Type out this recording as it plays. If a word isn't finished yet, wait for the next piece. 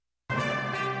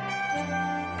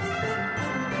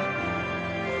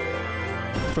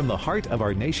From the heart of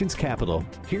our nation's capital,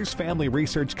 here's Family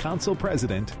Research Council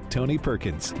President Tony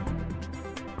Perkins.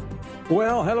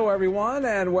 Well, hello everyone,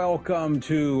 and welcome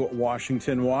to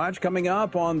Washington Watch. Coming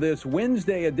up on this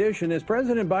Wednesday edition, as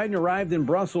President Biden arrived in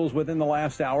Brussels within the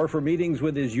last hour for meetings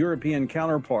with his European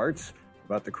counterparts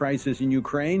about the crisis in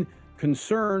Ukraine,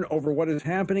 concern over what is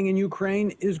happening in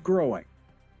Ukraine is growing.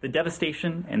 The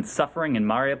devastation and suffering in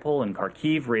Mariupol and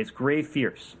Kharkiv raise grave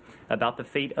fears about the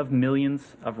fate of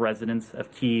millions of residents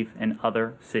of Kyiv and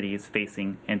other cities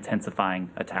facing intensifying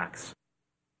attacks.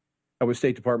 With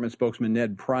State Department spokesman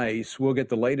Ned Price, we'll get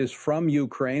the latest from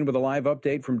Ukraine with a live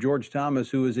update from George Thomas,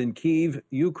 who is in Kyiv,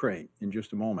 Ukraine, in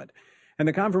just a moment. And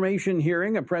the confirmation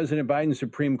hearing of President Biden's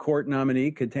Supreme Court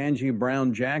nominee, Ketanji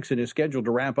Brown Jackson, is scheduled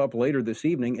to wrap up later this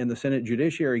evening in the Senate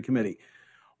Judiciary Committee.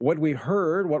 What we've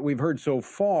heard so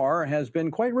far, has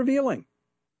been quite revealing.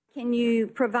 Can you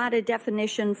provide a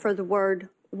definition for the word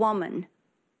woman?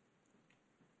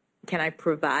 Can I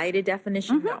provide a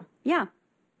definition? Mm-hmm. No. Yeah.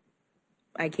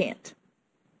 I can't.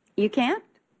 You can't?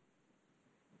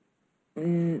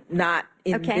 Not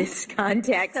in this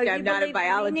context. So I'm not a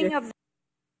biologist.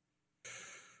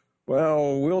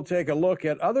 Well, we'll take a look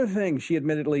at other things she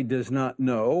admittedly does not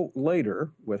know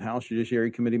later with House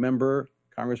Judiciary Committee member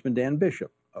Congressman Dan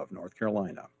Bishop of North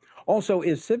Carolina. Also,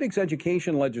 is civics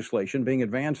education legislation being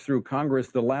advanced through Congress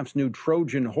the left's new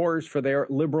Trojan horse for their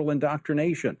liberal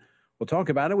indoctrination? We'll talk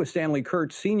about it with Stanley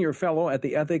Kurtz, senior fellow at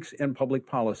the Ethics and Public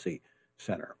Policy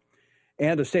Center.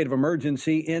 And a state of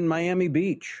emergency in Miami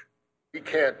Beach. We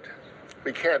can't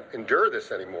endure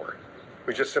this anymore.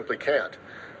 We just simply can't.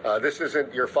 This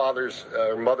isn't your father's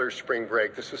or mother's spring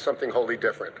break. This is something wholly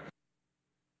different.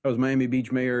 That was Miami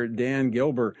Beach Mayor Dan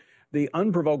Gilbert. The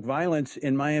unprovoked violence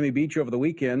in Miami Beach over the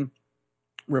weekend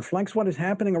reflects what is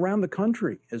happening around the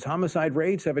country, as homicide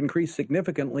rates have increased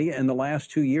significantly in the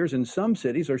last 2 years, and some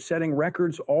cities are setting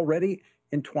records already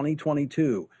in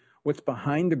 2022. What's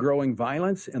behind the growing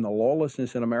violence and the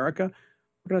lawlessness in America?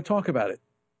 We're going to talk about it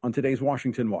on today's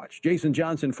Washington Watch. Jason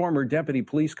Johnson, former Deputy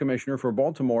Police Commissioner for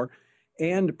Baltimore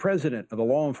and President of the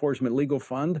Law Enforcement Legal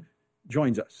Fund,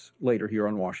 joins us later here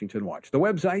on Washington Watch. The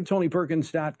website,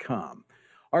 TonyPerkins.com.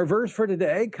 Our verse for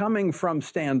today, coming from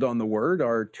Stand on the Word,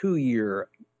 our 2-year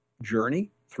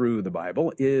journey through the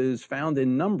Bible, is found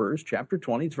in Numbers chapter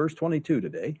 20. It's verse 22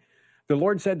 today. The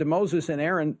Lord said to Moses and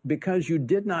Aaron, because you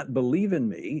did not believe in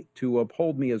me to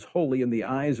uphold me as holy in the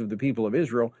eyes of the people of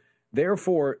Israel,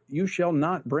 therefore you shall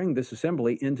not bring this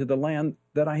assembly into the land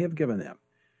that I have given them.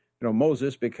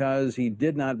 Moses, because he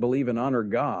did not believe and honor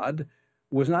God,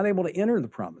 was not able to enter the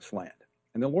promised land.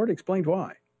 And the Lord explained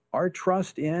why. Our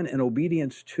trust in and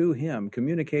obedience to him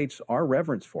communicates our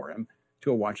reverence for him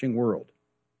to a watching world,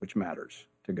 which matters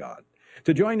to God.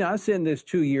 To join us in this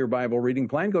 2-year Bible reading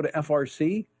plan, go to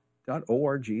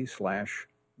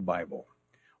frc.org/Bible.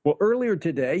 Well, earlier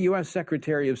today, U.S.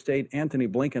 Secretary of State Antony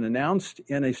Blinken announced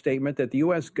in a statement that the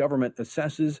U.S. government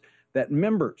assesses that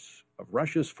members of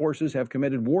Russia's forces have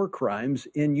committed war crimes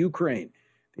in Ukraine.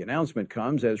 The announcement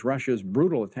comes as Russia's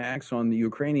brutal attacks on the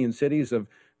Ukrainian cities of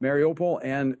Mariupol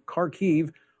and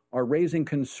Kharkiv are raising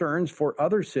concerns for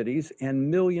other cities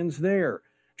and millions there.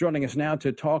 Joining us now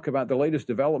to talk about the latest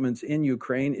developments in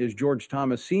Ukraine is George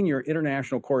Thomas, senior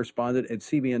international correspondent at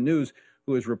CBN News,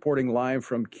 who is reporting live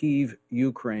from Kyiv,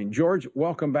 Ukraine. George,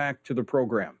 welcome back to the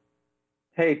program.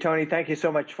 Hey, Tony, thank you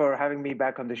so much for having me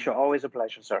back on the show. Always a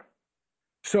pleasure, sir.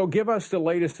 So give us the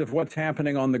latest of what's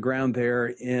happening on the ground there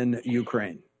in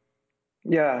Ukraine.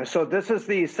 Yeah, so this is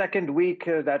the second week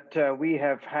that we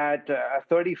have had a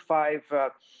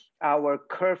 35-hour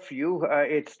curfew.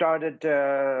 It started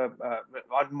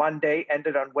on Monday,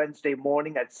 ended on Wednesday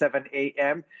morning at 7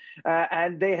 a.m.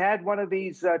 And they had one of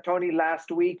these, Tony,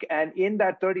 last week. And in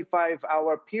that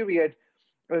 35-hour period,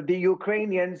 the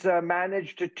Ukrainians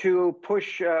managed to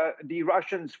push the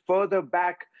Russians further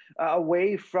back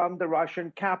away from the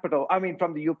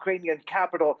from the Ukrainian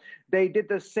capital. They did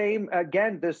the same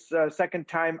again this second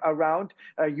time around,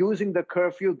 using the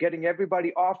curfew, getting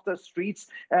everybody off the streets.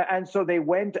 And so they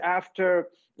went after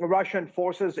Russian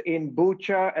forces in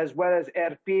Bucha, as well as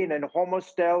Irpin and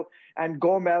Homostel and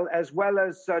Gomel, as well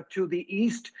as to the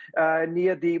east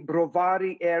near the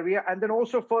Brovary area, and then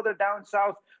also further down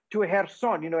south to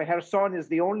Kherson. Kherson is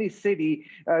the only city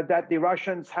that the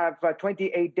Russians have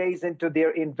 28 days into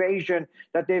their invasion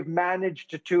that they've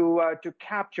managed to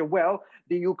capture. Well,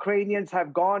 the Ukrainians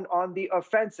have gone on the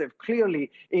offensive,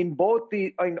 clearly, in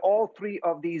all three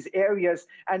of these areas.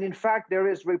 And in fact, there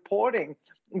is reporting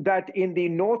that in the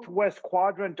northwest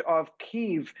quadrant of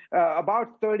Kyiv,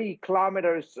 about 30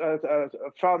 kilometers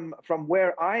from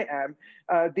where I am,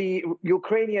 the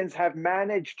Ukrainians have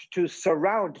managed to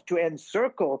surround, to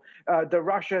encircle the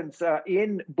Russians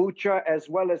in Bucha as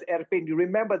well as Irpin. You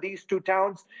remember these two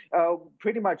towns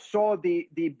pretty much saw the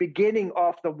beginning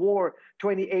of the war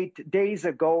 28 days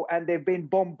ago, and they've been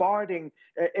bombarding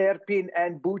Irpin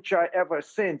and Bucha ever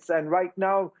since. And right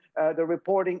now, the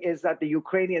reporting is that the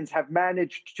Ukrainians have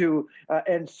managed to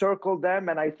encircle them.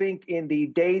 And I think in the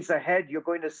days ahead, you're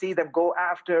going to see them go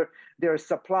after their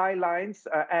supply lines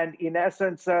and, in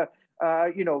essence,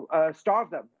 starve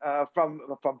them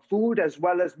from food as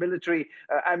well as military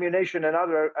ammunition and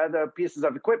other pieces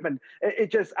of equipment.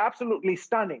 It's just absolutely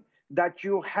stunning that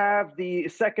you have the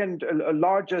second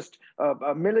largest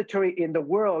military in the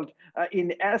world,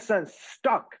 in essence,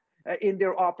 stuck in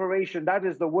their operation. That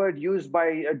is the word used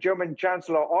by German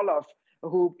Chancellor Olaf,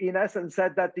 who in essence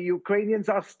said that the Ukrainians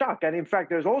are stuck. And in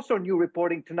fact, there's also new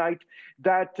reporting tonight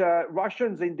that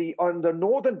Russians on the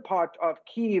northern part of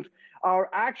Kyiv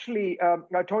are actually,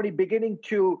 Tony, beginning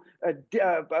to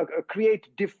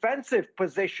create defensive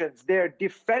positions. They're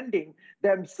defending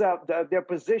themselves, their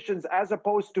positions, as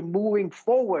opposed to moving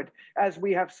forward, as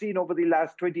we have seen over the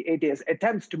last 28 days,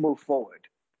 attempts to move forward.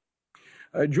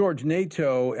 George,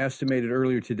 NATO estimated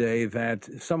earlier today that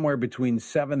somewhere between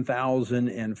 7,000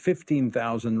 and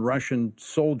 15,000 Russian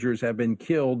soldiers have been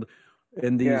killed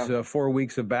in these 4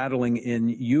 weeks of battling in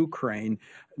Ukraine.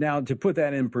 Now, to put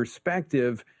that in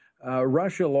perspective,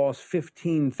 Russia lost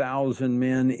 15,000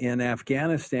 men in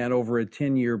Afghanistan over a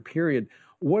 10-year period.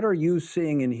 What are you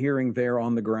seeing and hearing there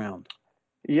on the ground?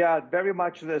 Yeah, very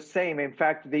much the same. In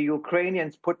fact, the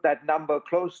Ukrainians put that number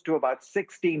close to about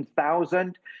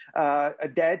 16,000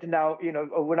 dead. Now,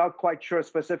 we're not quite sure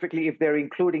specifically if they're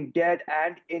including dead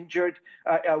and injured,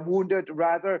 wounded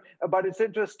rather. But it's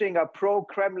interesting, a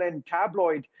pro-Kremlin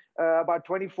tabloid about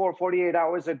 48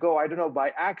 hours ago, I don't know,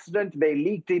 by accident, they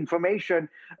leaked information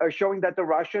showing that the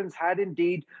Russians had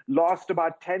indeed lost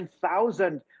about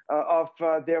 10,000 of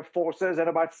their forces, and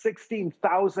about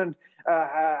 16,000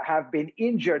 have been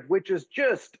injured, which is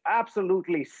just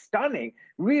absolutely stunning,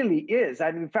 really is.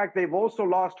 And in fact, they've also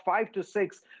lost 5 to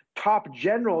 6 top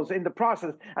generals in the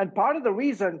process. And part of the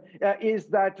reason is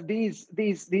that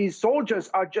these soldiers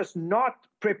are just not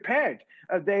prepared.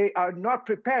 They are not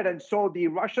prepared, and so the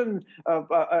Russian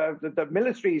the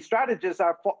military strategists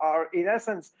are in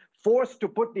essence forced to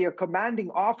put their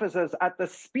commanding officers at the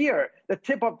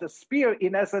tip of the spear,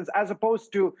 in essence, as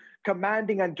opposed to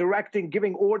commanding and directing,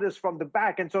 giving orders from the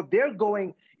back. And so they're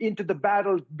going into the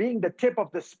battle being the tip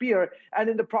of the spear, and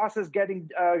in the process getting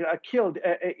killed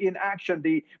in action.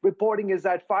 The reporting is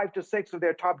that 5 to 6 of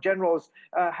their top generals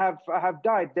have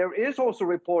died. There is also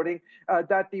reporting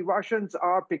that the Russians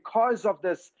are, because of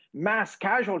this mass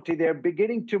casualty, they're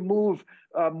beginning to move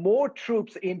more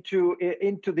troops into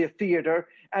the theater.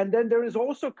 And then there is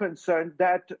also concern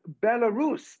that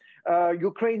Belarus,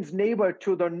 Ukraine's neighbor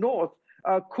to the north,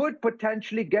 could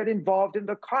potentially get involved in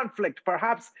the conflict,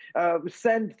 perhaps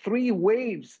send 3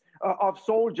 waves of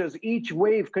soldiers, each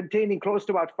wave containing close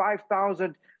to about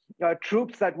 5,000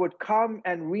 troops that would come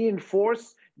and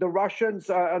reinforce the Russians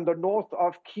on the north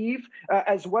of Kyiv,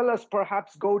 as well as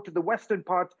perhaps go to the western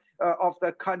part of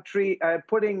the country,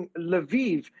 putting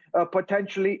Lviv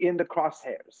potentially in the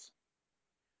crosshairs.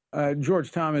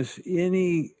 George Thomas,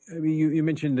 you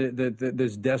mentioned that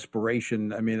this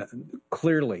desperation. I mean,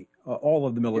 clearly, all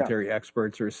of the military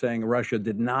experts are saying Russia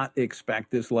did not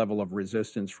expect this level of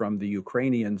resistance from the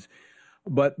Ukrainians.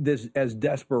 But as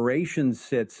desperation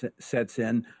sets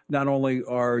in, not only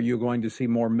are you going to see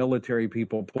more military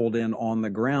people pulled in on the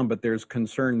ground, but there's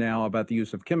concern now about the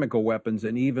use of chemical weapons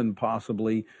and even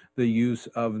possibly the use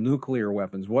of nuclear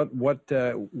weapons. What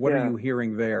are you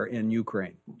hearing there in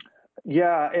Ukraine?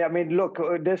 Yeah, I mean, look,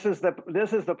 this is the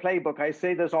playbook. I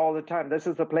say this all the time. This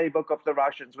is the playbook of the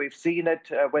Russians. We've seen it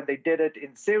when they did it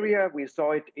in Syria. We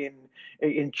saw it in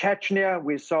Chechnya.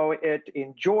 We saw it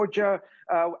in Georgia,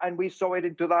 and we saw it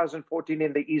in 2014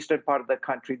 in the eastern part of the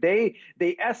country. They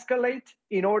escalate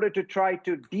in order to try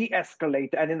to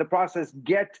de-escalate, and in the process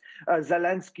get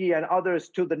Zelensky and others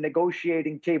to the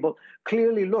negotiating table.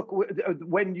 Clearly, look,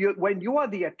 when you are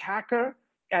the attacker,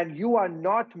 and you are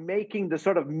not making the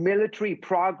sort of military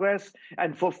progress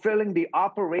and fulfilling the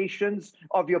operations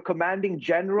of your commanding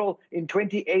general in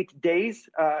 28 days,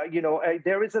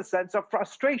 there is a sense of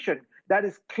frustration that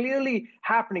is clearly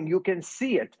happening. You can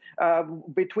see it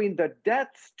between the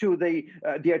deaths to the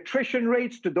attrition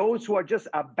rates, to those who are just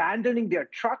abandoning their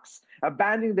trucks,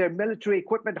 abandoning their military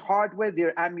equipment, hardware,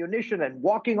 their ammunition, and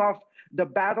walking off the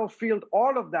battlefield.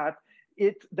 All of that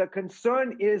the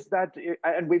concern is that,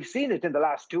 and we've seen it in the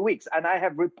last 2 weeks, and I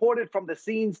have reported from the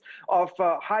scenes of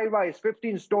high-rise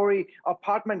 15-story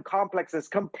apartment complexes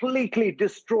completely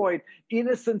destroyed,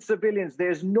 innocent civilians.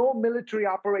 There's no military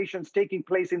operations taking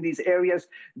place in these areas.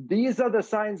 These are the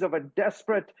signs of a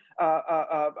desperate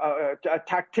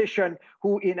tactician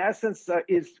who, in essence,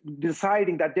 is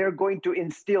deciding that they're going to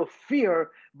instill fear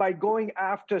by going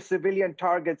after civilian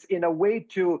targets in a way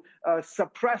to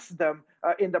suppress them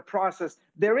in the process.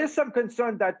 There is some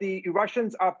concern that the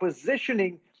Russians are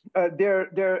positioning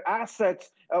their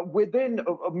assets within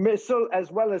missile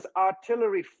as well as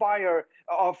artillery fire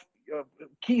of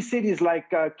key cities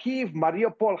like Kyiv,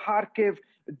 Mariupol, Kharkiv,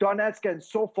 Donetsk, and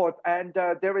so forth. And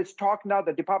there is talk now,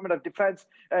 the Department of Defense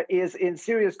is in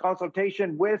serious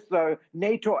consultation with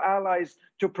NATO allies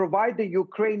to provide the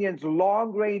Ukrainians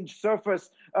long-range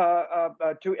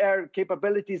surface-to-air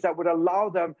capabilities that would allow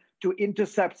them to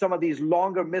intercept some of these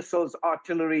longer missiles,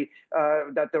 artillery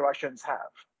that the Russians have.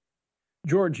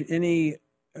 George, any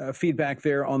feedback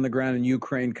there on the ground in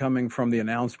Ukraine coming from the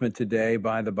announcement today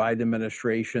by the Biden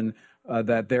administration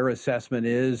that their assessment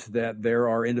is that there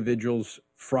are individuals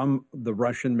from the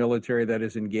Russian military that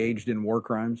is engaged in war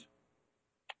crimes?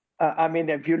 I mean,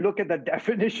 if you look at the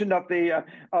definition of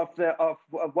what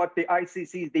the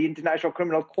ICC, the International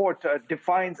Criminal Court,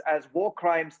 defines as war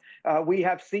crimes, we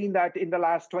have seen that in the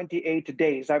last 28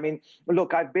 days. I mean,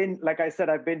 look, I've been,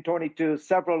 Tony, to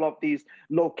several of these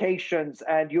locations,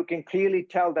 and you can clearly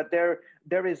tell that there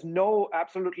is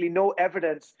absolutely no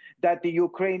evidence that the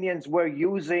Ukrainians were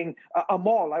using a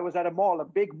mall. I was at a mall, a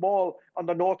big mall on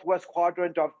the northwest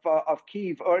quadrant of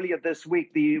Kyiv earlier this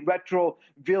week, the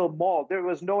Retroville Mall. There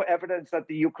was no evidence that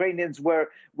the Ukrainians were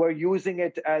using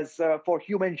it as for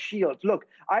human shields. Look,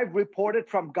 I've reported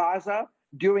from Gaza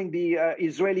during the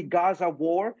Israeli-Gaza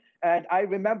war, and I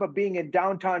remember being in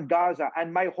downtown Gaza,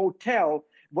 and my hotel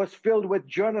was filled with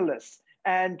journalists.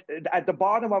 And at the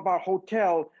bottom of our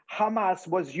hotel, Hamas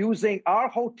was using our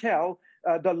hotel,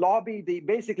 the lobby,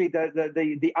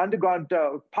 the underground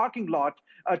parking lot,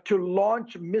 to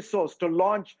launch missiles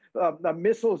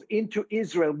into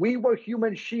Israel. We were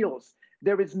human shields.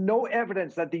 There is no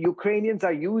evidence that the Ukrainians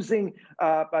are using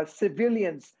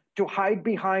civilians to hide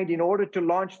behind in order to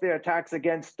launch their attacks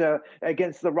against the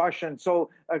Russians. So,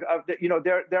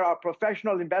 there are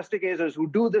professional investigators who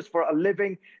do this for a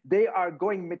living. They are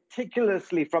going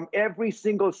meticulously from every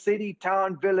single city,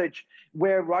 town, village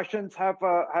where Russians have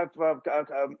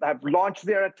launched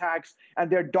their attacks, and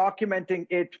they're documenting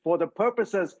it for the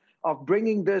purposes of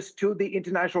bringing this to the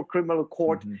International Criminal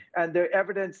Court. Mm-hmm. And the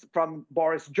evidence from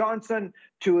Boris Johnson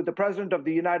to the President of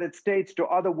the United States to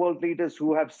other world leaders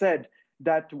who have said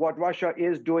that what Russia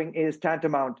is doing is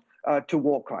tantamount to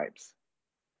war crimes.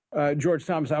 George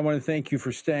Thomas, I want to thank you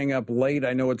for staying up late.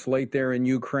 I know it's late there in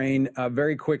Ukraine.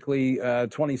 Very quickly,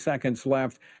 20 seconds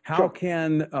left. How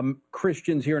can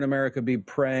Christians here in America be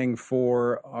praying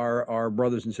for our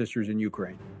brothers and sisters in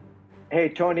Ukraine? Hey,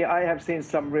 Tony, I have seen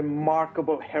some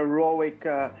remarkable, heroic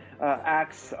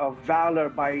acts of valor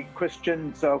by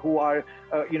Christians who are,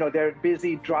 they're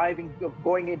busy driving,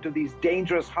 going into these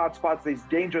dangerous hotspots, these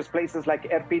dangerous places like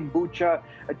Irpin, Bucha,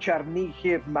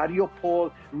 Chernihiv,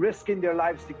 Mariupol, risking their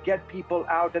lives to get people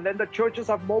out. And then the churches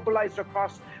have mobilized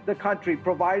across the country,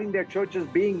 providing their churches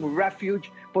being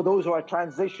refuge for those who are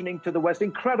transitioning to the West.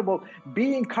 Incredible.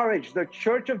 Be encouraged. The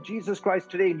Church of Jesus Christ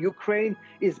today in Ukraine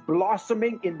is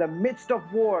blossoming in the midst of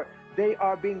war. They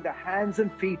are being the hands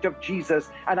and feet of Jesus.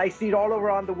 And I see it all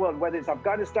around the world, whether it's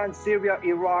Afghanistan, Syria,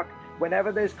 Iraq,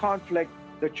 whenever there's conflict,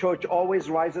 the church always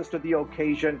rises to the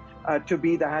occasion to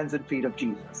be the hands and feet of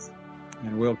Jesus.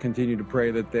 And we'll continue to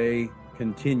pray that they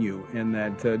continue in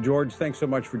that. George, thanks so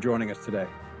much for joining us today.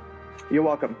 You're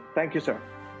welcome. Thank you, sir.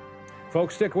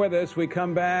 Folks, stick with us. We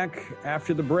come back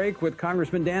after the break with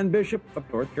Congressman Dan Bishop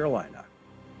of North Carolina.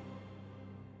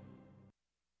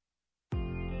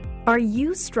 Are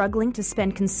you struggling to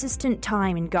spend consistent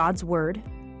time in God's Word?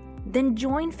 Then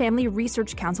join Family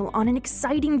Research Council on an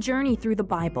exciting journey through the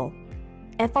Bible.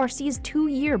 FRC's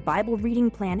 2-year Bible reading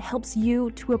plan helps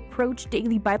you to approach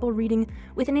daily Bible reading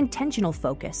with an intentional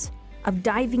focus of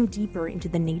diving deeper into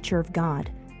the nature of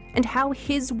God and how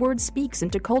His Word speaks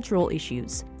into cultural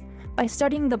issues. By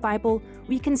studying the Bible,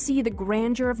 we can see the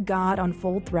grandeur of God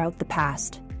unfold throughout the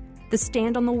past. The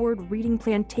Stand on the Word reading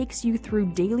plan takes you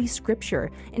through daily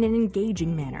scripture in an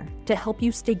engaging manner to help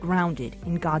you stay grounded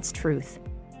in God's truth.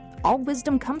 All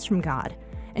wisdom comes from God,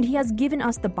 and He has given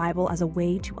us the Bible as a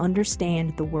way to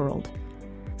understand the world.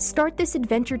 Start this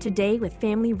adventure today with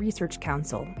Family Research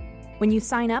Council. When you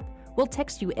sign up, we'll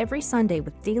text you every Sunday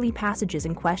with daily passages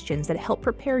and questions that help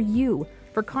prepare you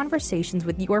for conversations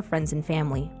with your friends and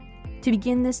family. To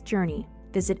begin this journey,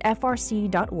 visit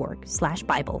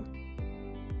frc.org/Bible.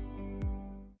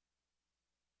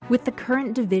 With the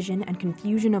current division and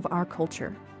confusion of our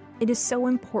culture, it is so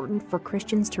important for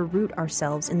Christians to root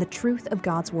ourselves in the truth of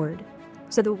God's Word,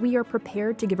 so that we are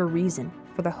prepared to give a reason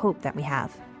for the hope that we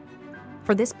have.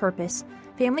 For this purpose,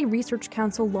 Family Research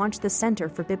Council launched the Center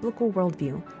for Biblical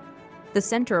Worldview. The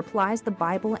center applies the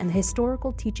Bible and the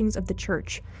historical teachings of the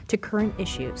Church to current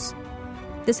issues.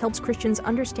 This helps Christians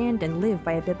understand and live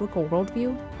by a biblical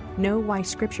worldview, know why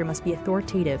Scripture must be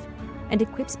authoritative, and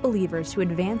equips believers to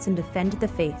advance and defend the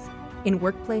faith in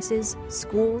workplaces,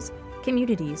 schools,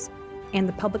 communities, and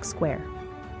the public square.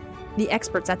 The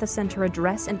experts at the center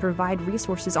address and provide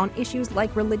resources on issues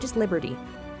like religious liberty,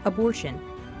 abortion,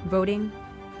 voting,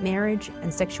 marriage,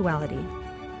 and sexuality.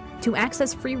 To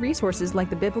access free resources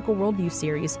like the Biblical Worldview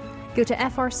series, go to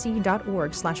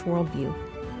frc.org/worldview.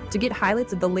 To get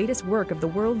highlights of the latest work of the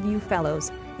Worldview Fellows,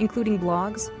 including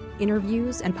blogs,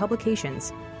 interviews, and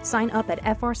publications, sign up at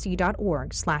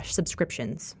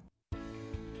frc.org/subscriptions.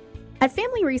 At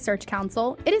Family Research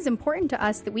Council, it is important to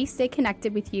us that we stay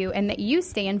connected with you and that you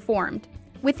stay informed.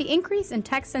 With the increase in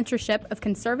tech censorship of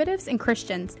conservatives and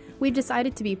Christians, we've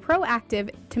decided to be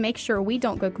proactive to make sure we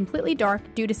don't go completely dark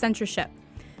due to censorship.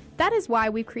 That is why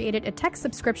we've created a tech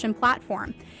subscription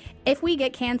platform. If we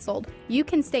get canceled, you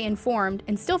can stay informed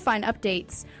and still find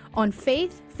updates on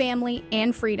faith, family,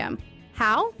 and freedom.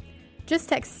 How? Just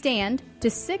text STAND to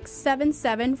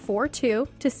 67742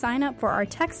 to sign up for our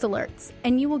text alerts,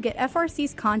 and you will get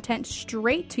FRC's content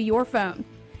straight to your phone.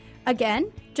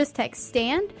 Again, just text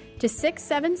STAND to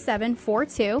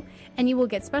 67742, and you will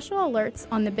get special alerts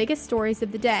on the biggest stories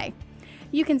of the day.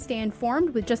 You can stay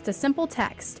informed with just a simple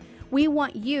text. We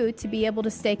want you to be able to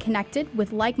stay connected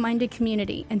with like-minded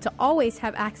community and to always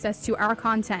have access to our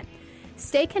content.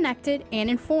 Stay connected and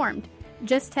informed.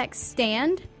 Just text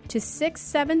STAND to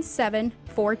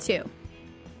 67742.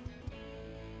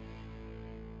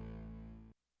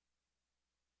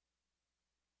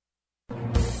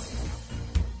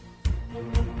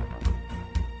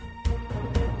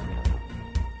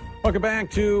 Welcome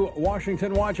back to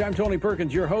Washington Watch. I'm Tony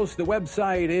Perkins, your host. The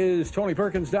website is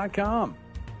tonyperkins.com.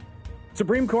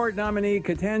 Supreme Court nominee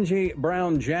Ketanji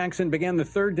Brown Jackson began the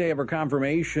third day of her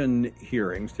confirmation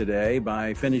hearings today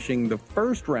by finishing the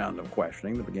first round of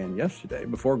questioning that began yesterday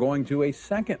before going to a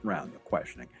second round of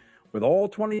questioning, with all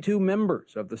 22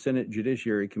 members of the Senate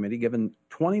Judiciary Committee given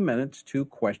 20 minutes to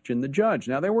question the judge.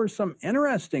 Now, there were some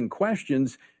interesting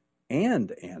questions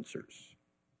and answers.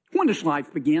 When does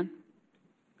life begin,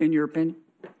 in your opinion?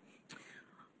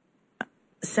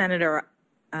 Senator,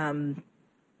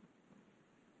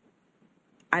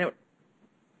 I don't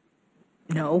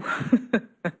know.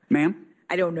 Ma'am?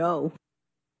 I don't know.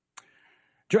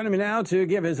 Joining me now to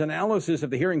give his analysis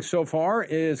of the hearings so far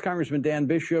is Congressman Dan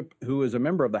Bishop, who is a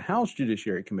member of the House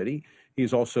Judiciary Committee.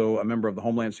 He's also a member of the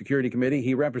Homeland Security Committee.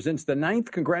 He represents the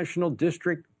 9th Congressional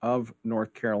District of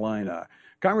North Carolina.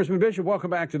 Congressman Bishop,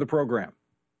 welcome back to the program.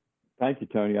 Thank you,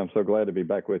 Tony. I'm so glad to be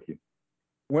back with you.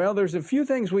 Well, there's a few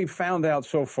things we've found out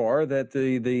so far that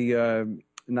the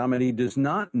nominee does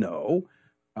not know.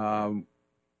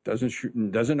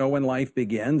 Doesn't know when life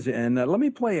begins. And let me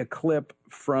play a clip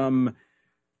from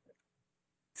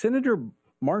Senator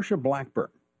Marsha Blackburn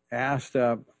asked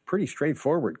a pretty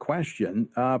straightforward question.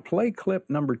 Play clip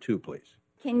number 2, please.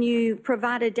 Can you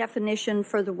provide a definition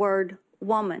for the word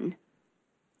woman?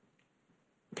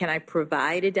 Can I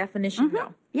provide a definition? Mm-hmm.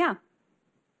 No. Yeah.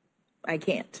 I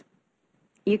can't.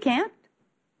 You can't?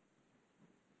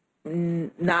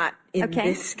 Not in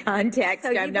this context.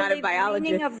 So I'm not a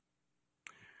biologist.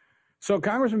 So,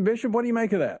 Congressman Bishop, what do you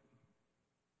make of that?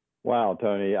 Wow,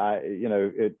 Tony,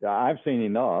 I've seen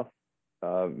enough.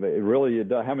 Really,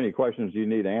 how many questions do you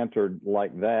need answered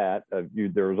like that?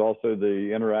 There was also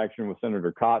the interaction with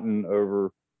Senator Cotton over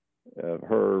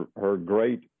her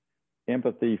great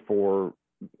empathy for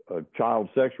child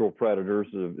sexual predators.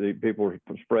 People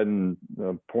spreading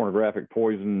pornographic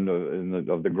poison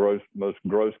of the most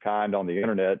gross kind on the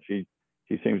internet. She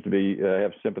seems to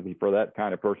have sympathy for that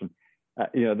kind of person.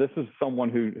 This is someone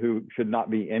who should not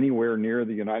be anywhere near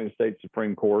the United States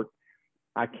Supreme Court.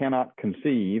 I cannot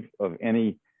conceive of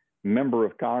any member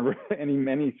of Congress, any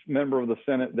member of the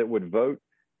Senate that would vote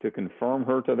to confirm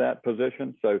her to that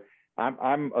position. So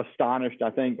I'm astonished.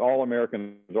 I think all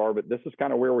Americans are, but this is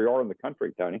kind of where we are in the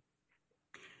country, Tony.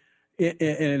 And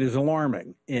it is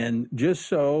alarming. And just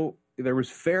so there was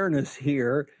fairness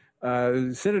here,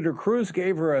 Senator Cruz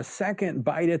gave her a second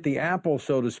bite at the apple,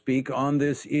 so to speak, on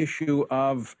this issue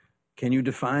of can you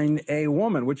define a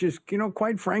woman, which is,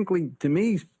 quite frankly, to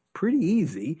me, pretty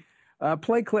easy.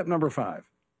 Play clip number 5.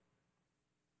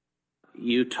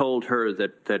 you told her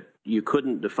that you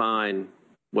couldn't define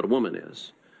what a woman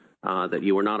is, that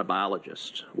you were not a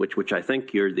biologist, which I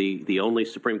think you're the only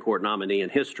Supreme Court nominee in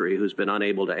history who's been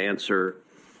unable to answer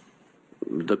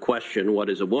the question, what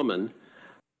is a woman?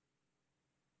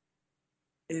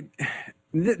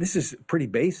 This is pretty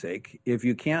basic. If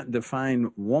you can't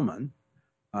define woman,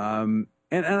 and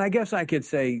I guess I could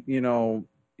say,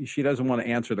 she doesn't want to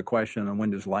answer the question on when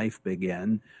does life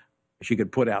begin. She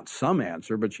could put out some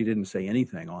answer, but she didn't say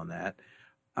anything on that.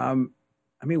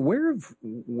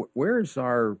 Where's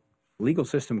our legal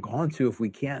system gone to if we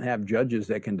can't have judges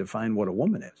that can define what a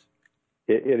woman is?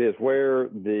 It is where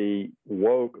the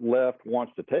woke left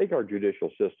wants to take our judicial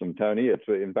system, Tony. It's,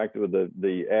 in fact,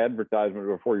 the advertisement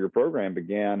before your program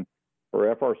began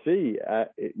for FRC,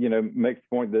 makes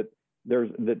the point that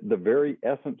there's the very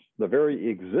essence, the very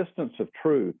existence of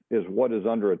truth is what is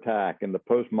under attack in the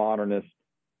postmodernist,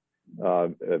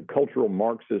 cultural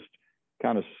Marxist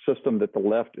kind of system that the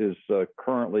left is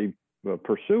currently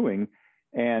pursuing.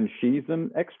 And she's an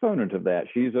exponent of that.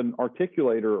 She's an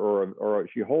articulator or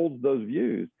she holds those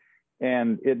views.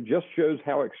 And it just shows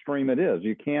how extreme it is.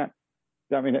 You can't,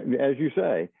 as you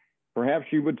say, perhaps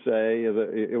you would say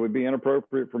it would be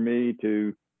inappropriate for me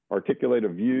to articulate a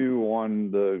view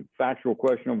on the factual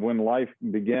question of when life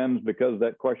begins, because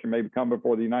that question may come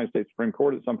before the United States Supreme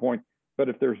Court at some point. But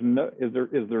if there's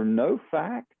is there no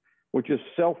fact which is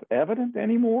self-evident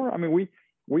anymore?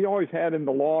 We always had in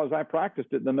the law, as I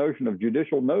practiced it, the notion of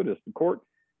judicial notice. The court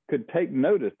could take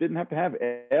notice, didn't have to have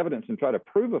evidence and try to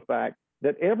prove a fact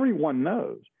that everyone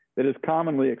knows, that is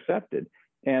commonly accepted.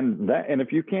 And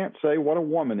if you can't say what a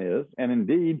woman is, and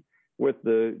indeed with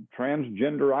the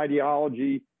transgender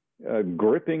ideology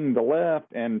gripping the left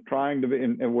and trying to be,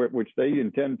 which they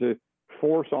intend to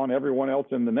force on everyone else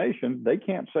in the nation, they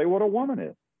can't say what a woman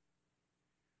is.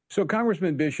 So,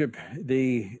 Congressman Bishop,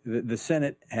 the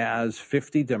Senate has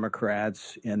 50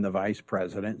 Democrats and the vice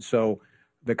president. So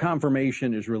the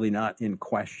confirmation is really not in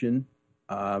question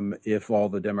if all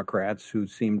the Democrats who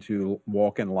seem to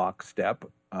walk in lockstep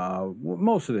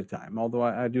most of the time, although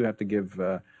I do have to give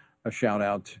a shout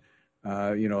out.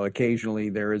 Occasionally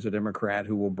there is a Democrat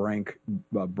who will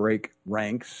break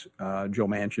ranks, Joe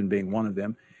Manchin being one of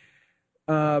them.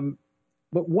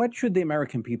 But what should the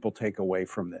American people take away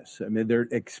from this? They're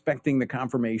expecting the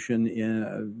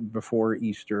confirmation before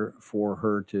Easter for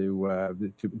her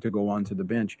to go onto the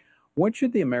bench. What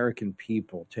should the American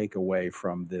people take away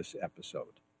from this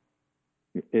episode?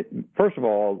 First of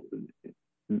all,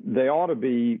 they ought to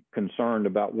be concerned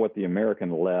about what the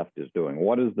American left is doing.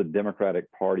 What has the Democratic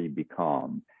Party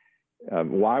become?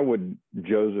 Why would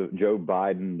Joe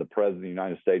Biden, the president of the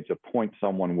United States, appoint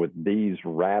someone with these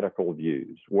radical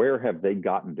views? Where have they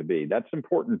gotten to be? That's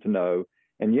important to know.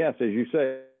 And yes, as you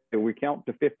say, we count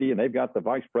to 50 and they've got the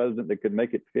vice president that could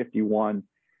make it 51.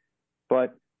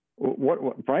 But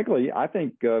frankly, I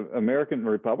think American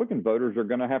Republican voters are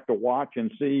going to have to watch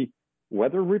and see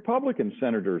whether Republican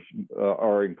senators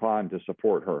are inclined to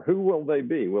support her. Who will they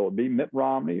be? Will it be Mitt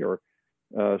Romney or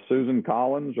Susan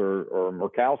Collins or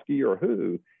Murkowski or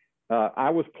who? I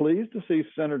was pleased to see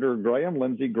Senator Graham,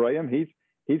 Lindsey Graham.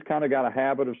 He's kind of got a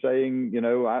habit of saying,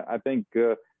 I think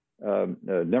a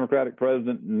Democratic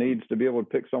president needs to be able to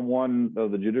pick someone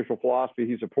of the judicial philosophy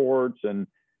he supports, and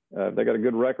if they got a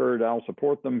good record, I'll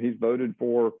support them. He's voted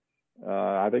for,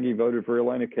 I think he voted for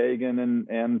Elena Kagan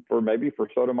and for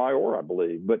Sotomayor, I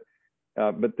believe. But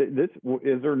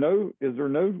is there no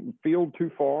field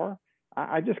too far?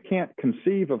 I just can't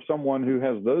conceive of someone who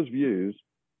has those views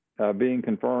being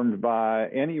confirmed by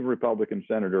any Republican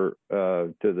senator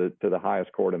to the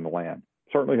highest court in the land.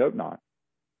 Certainly hope not.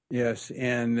 Yes,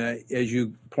 and as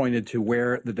you pointed to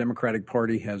where the Democratic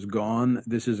Party has gone,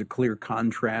 this is a clear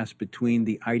contrast between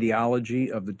the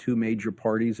ideology of the two major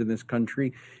parties in this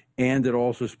country, and it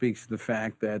also speaks to the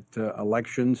fact that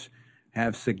elections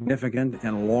have significant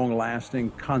and long-lasting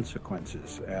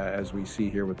consequences, as we see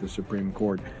here with the Supreme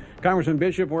Court. Congressman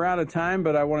Bishop, we're out of time,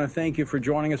 but I want to thank you for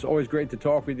joining us. Always great to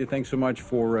talk with you. Thanks so much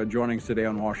for joining us today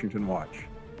on Washington Watch.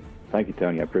 Thank you,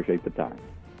 Tony. I appreciate the time.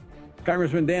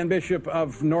 Congressman Dan Bishop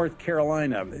of North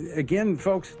Carolina. Again,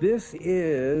 folks, this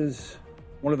is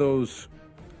one of those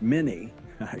many,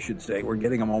 I should say, we're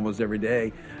getting them almost every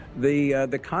day,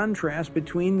 the contrast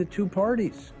between the two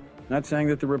parties. Not saying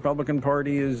that the Republican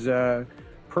Party is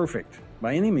perfect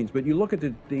by any means, but you look at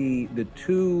the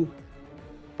two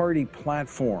party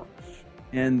platforms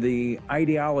and the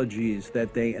ideologies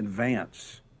that they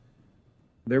advance,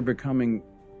 they're becoming,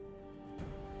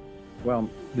 well,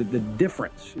 the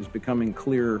difference is becoming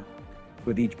clear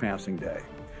with each passing day.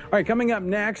 All right, coming up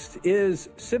next is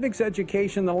civics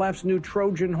education, the left's new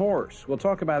Trojan horse. We'll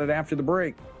talk about it after the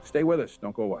break. Stay with us.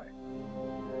 Don't go away.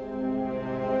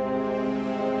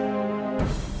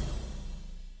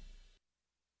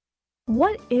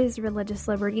 What is religious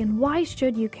liberty and why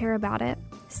should you care about it?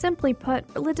 Simply put,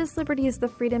 religious liberty is the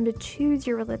freedom to choose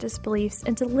your religious beliefs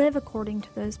and to live according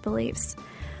to those beliefs.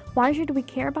 Why should we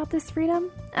care about this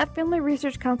freedom? At Family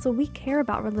Research Council, we care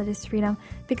about religious freedom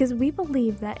because we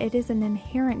believe that it is an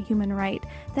inherent human right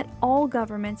that all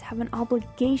governments have an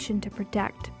obligation to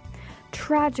protect.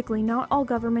 Tragically, not all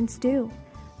governments do.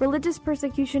 Religious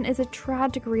persecution is a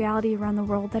tragic reality around the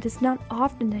world that is not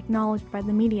often acknowledged by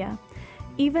the media,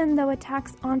 even though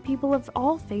attacks on people of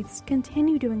all faiths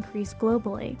continue to increase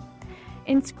globally.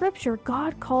 In Scripture,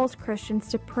 God calls Christians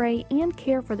to pray and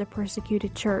care for the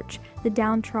persecuted church, the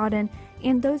downtrodden,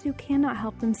 and those who cannot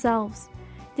help themselves.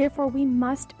 Therefore, we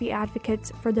must be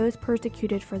advocates for those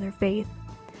persecuted for their faith.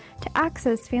 To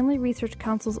access Family Research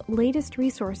Council's latest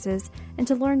resources and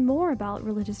to learn more about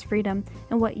religious freedom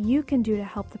and what you can do to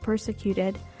help the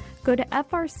persecuted, go to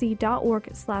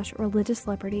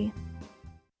frc.org/religiousliberty.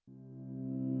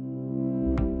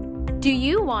 Do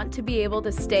you want to be able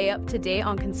to stay up to date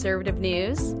on conservative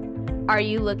news? Are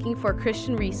you looking for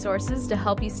Christian resources to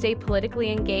help you stay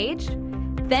politically engaged?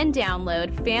 Then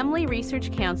download Family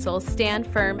Research Council's Stand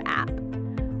Firm app.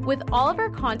 With all of our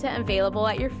content available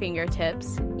at your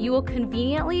fingertips, you will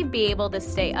conveniently be able to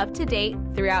stay up to date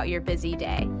throughout your busy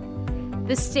day.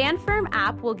 The Stand Firm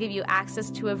app will give you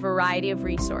access to a variety of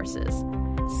resources,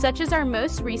 such as our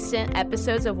most recent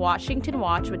episodes of Washington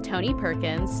Watch with Tony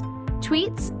Perkins,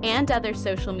 tweets and other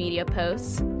social media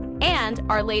posts, and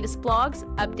our latest blogs,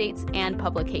 updates, and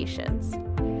publications.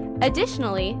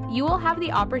 Additionally, you will have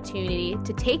the opportunity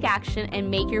to take action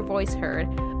and make your voice heard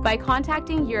by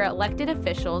contacting your elected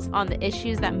officials on the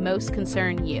issues that most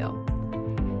concern you.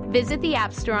 Visit the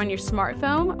App Store on your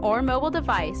smartphone or mobile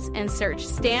device and search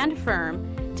Stand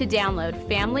Firm to download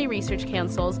Family Research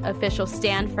Council's official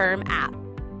Stand Firm app.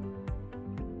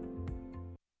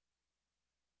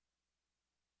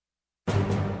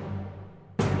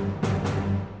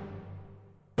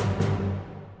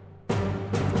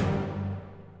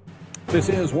 This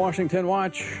is Washington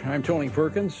Watch. I'm Tony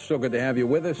Perkins. So good to have you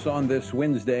with us on this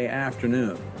Wednesday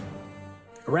afternoon.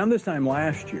 Around this time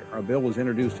last year, a bill was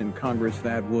introduced in Congress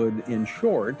that would, in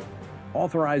short,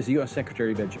 authorize the U.S.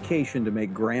 Secretary of Education to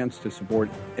make grants to support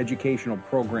educational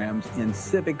programs in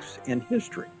civics and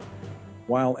history.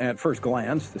 While at first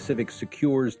glance, the Civics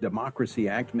Secures Democracy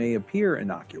Act may appear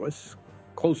innocuous,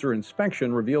 closer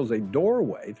inspection reveals a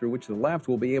doorway through which the left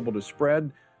will be able to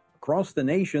spread across the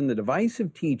nation the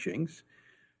divisive teachings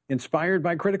inspired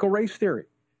by critical race theory.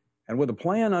 And with a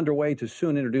plan underway to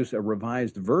soon introduce a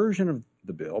revised version of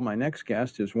the bill, my next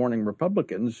guest is warning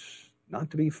Republicans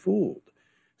not to be fooled.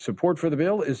 Support for the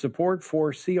bill is support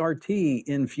for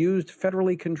CRT-infused,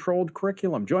 federally controlled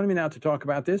curriculum. Joining me now to talk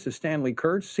about this is Stanley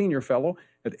Kurtz, Senior Fellow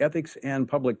at Ethics and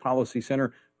Public Policy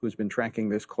Center, who's been tracking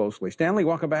this closely. Stanley,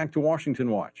 welcome back to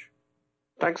Washington Watch.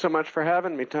 Thanks so much for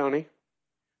having me, Tony.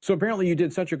 So apparently you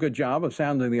did such a good job of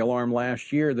sounding the alarm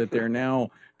last year that they're now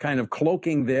kind of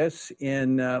cloaking this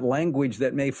in language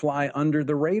that may fly under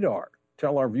the radar.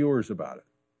 Tell our viewers about it.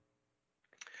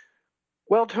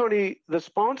 Well, Tony, the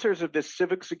sponsors of this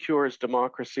Civic Secures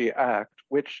Democracy Act,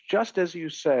 which, just as you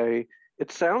say,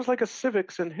 it sounds like a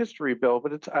civics and history bill,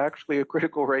 but it's actually a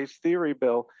critical race theory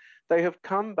bill. They have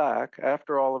come back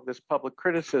after all of this public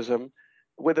criticism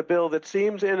with a bill that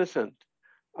seems innocent.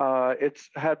 It's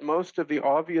had most of the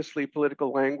obviously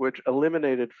political language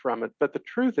eliminated from it. But the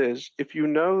truth is, if you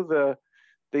know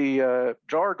the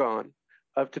jargon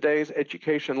of today's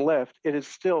education left, it is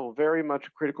still very much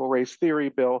a critical race theory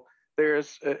bill.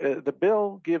 The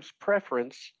bill gives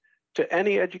preference to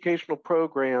any educational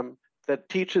program that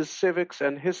teaches civics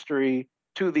and history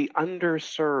to the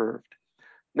underserved.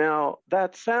 Now,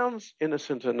 that sounds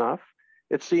innocent enough.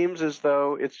 It seems as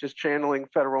though it's just channeling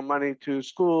federal money to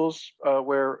schools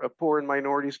where poor and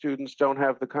minority students don't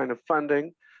have the kind of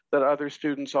funding that other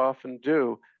students often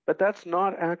do. But that's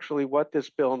not actually what this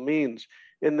bill means.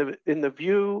 In the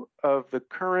view of the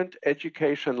current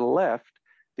education left,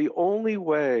 the only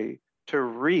way to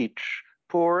reach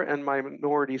poor and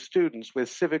minority students with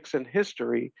civics and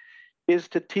history is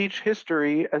to teach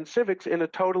history and civics in a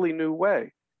totally new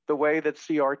way. The way that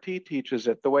CRT teaches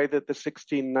it, the way that the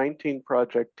 1619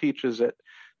 Project teaches it.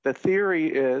 The theory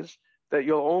is that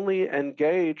you'll only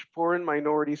engage poor and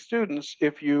minority students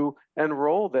if you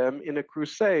enroll them in a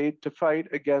crusade to fight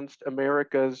against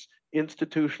America's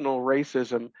institutional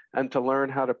racism and to learn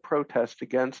how to protest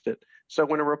against it. So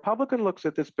when a Republican looks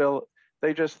at this bill,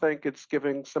 They just think it's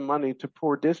giving some money to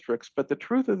poor districts. But the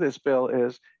truth of this bill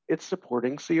is it's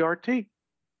supporting CRT.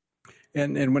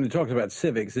 And when it talks about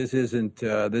civics, this isn't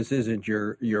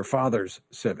your father's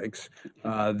civics.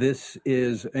 This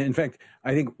is, in fact,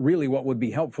 I think really what would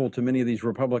be helpful to many of these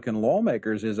Republican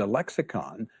lawmakers is a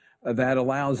lexicon that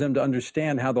allows them to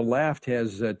understand how the left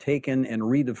has taken and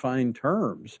redefined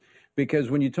terms.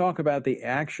 Because when you talk about the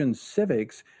action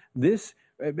civics, this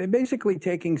basically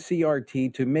taking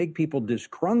CRT to make people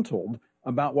disgruntled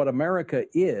about what America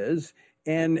is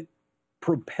and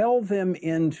propel them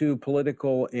into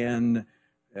political and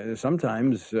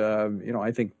sometimes,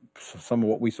 I think some of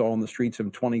what we saw on the streets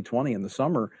of 2020 in the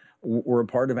summer were a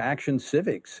part of action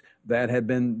civics that had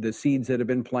been the seeds that have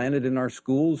been planted in our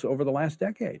schools over the last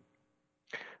decade.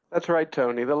 That's right,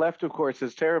 Tony. The left, of course,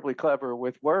 is terribly clever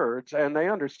with words, and they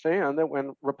understand that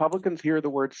when Republicans hear the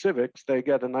word civics, they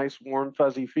get a nice, warm,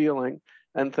 fuzzy feeling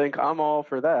and think, I'm all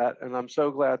for that. And I'm so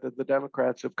glad that the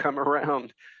Democrats have come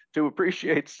around to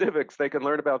appreciate civics. They can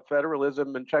learn about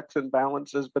federalism and checks and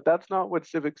balances, but that's not what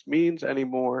civics means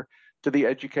anymore to the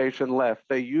education left.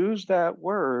 They use that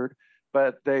word,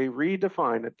 but they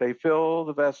redefine it. They fill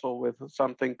the vessel with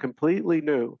something completely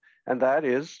new, and that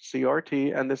is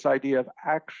CRT and this idea of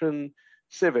action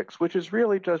civics, which is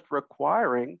really just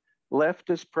requiring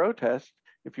leftist protest.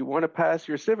 If you want to pass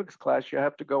your civics class, you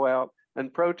have to go out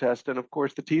and protest. And of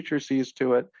course, the teacher sees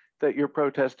to it that your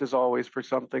protest is always for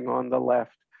something on the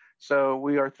left. So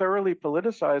we are thoroughly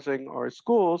politicizing our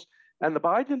schools, and the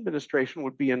Biden administration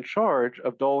would be in charge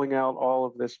of doling out all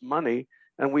of this money.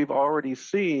 And we've already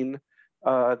seen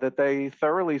that they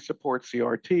thoroughly support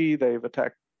CRT. They've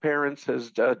attacked parents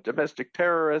as domestic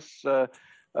terrorists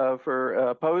for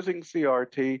opposing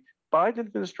CRT. Biden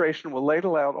administration will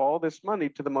ladle out all this money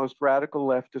to the most radical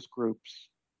leftist groups.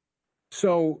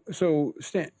 So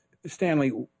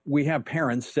Stanley, we have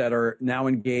parents that are now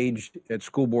engaged at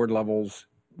school board levels,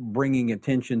 bringing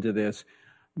attention to this,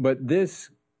 but this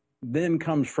then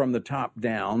comes from the top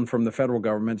down, from the federal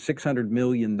government, $600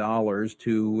 million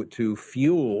to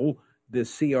fuel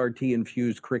this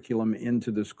CRT-infused curriculum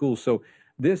into the schools. So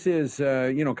this is,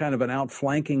 kind of an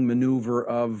outflanking maneuver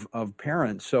of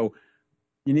parents. So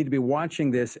you need to be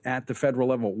watching this at the federal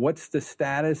level. What's the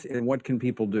status and what can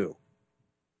people do?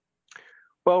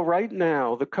 Well, right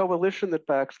now, the coalition that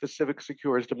backs the Civic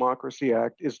Secures Democracy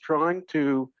Act is trying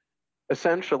to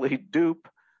essentially dupe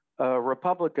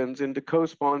Republicans into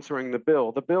co-sponsoring the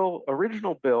bill. The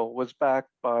original bill was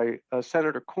backed by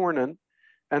Senator Cornyn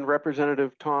and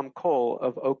Representative Tom Cole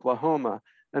of Oklahoma.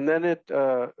 And then it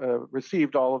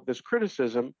received all of this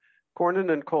criticism.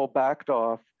 Cornyn and Cole backed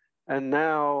off. And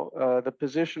now the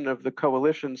position of the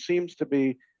coalition seems to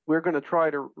be, we're going to try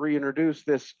to reintroduce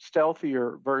this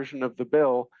stealthier version of the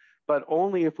bill, but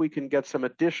only if we can get some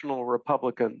additional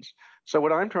Republicans. So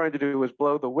what I'm trying to do is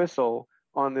blow the whistle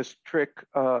on this trick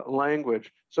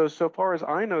language. So far as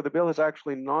I know, the bill has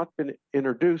actually not been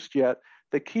introduced yet.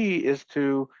 The key is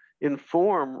to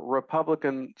inform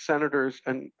Republican senators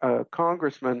and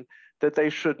congressmen that they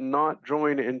should not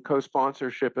join in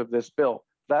co-sponsorship of this bill.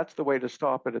 That's the way to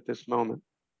stop it at this moment.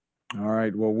 All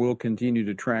right. Well, we'll continue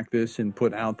to track this and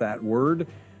put out that word.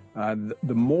 The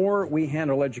more we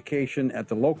handle education at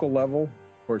the local level,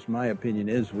 of course, my opinion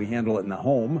is we handle it in the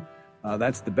home.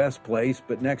 That's the best place.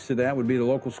 But next to that would be the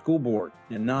local school board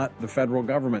and not the federal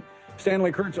government.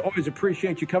 Stanley Kurtz, always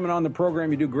appreciate you coming on the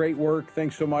program. You do great work.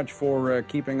 Thanks so much for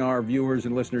keeping our viewers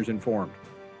and listeners informed.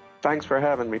 Thanks for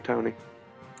having me, Tony.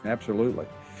 Absolutely.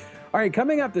 All right,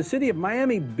 coming up, the city of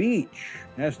Miami Beach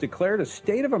has declared a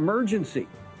state of emergency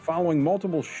following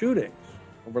multiple shootings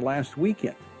over last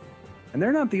weekend. And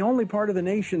they're not the only part of the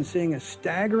nation seeing a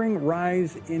staggering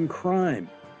rise in crime.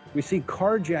 We see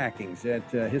carjackings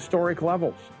at historic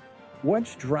levels.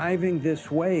 What's driving this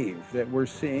wave that we're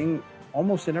seeing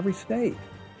almost in every state?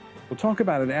 We'll talk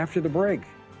about it after the break.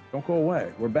 Don't go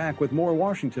away. We're back with more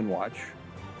Washington Watch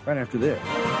right after this.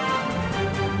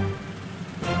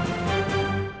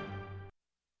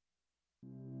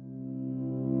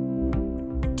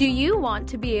 Do you want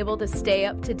to be able to stay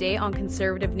up to date on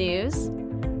conservative news?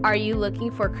 Are you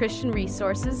looking for Christian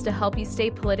resources to help you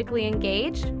stay politically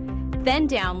engaged? Then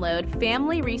download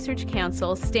Family Research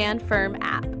Council's Stand Firm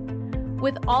app.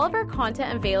 With all of our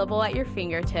content available at your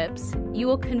fingertips, you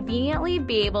will conveniently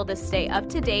be able to stay up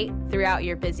to date throughout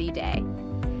your busy day.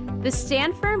 The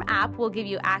Stand Firm app will give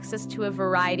you access to a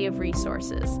variety of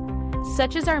resources,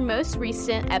 such as our most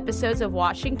recent episodes of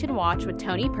Washington Watch with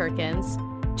Tony Perkins,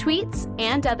 tweets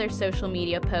and other social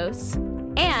media posts,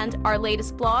 and our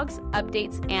latest blogs,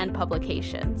 updates, and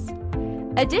publications.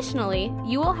 Additionally,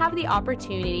 you will have the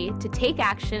opportunity to take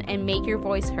action and make your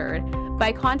voice heard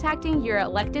by contacting your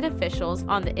elected officials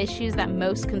on the issues that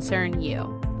most concern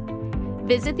you.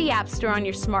 Visit the App Store on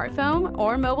your smartphone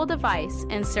or mobile device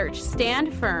and search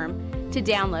Stand Firm to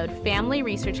download Family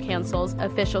Research Council's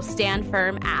official Stand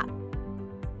Firm app.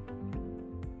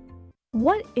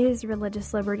 What is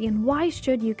religious liberty and why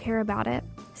should you care about it?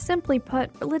 Simply put,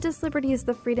 religious liberty is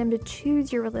the freedom to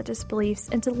choose your religious beliefs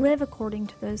and to live according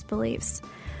to those beliefs.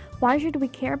 Why should we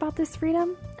care about this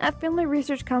freedom? At Family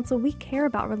Research Council, we care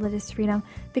about religious freedom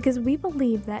because we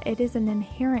believe that it is an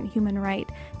inherent human right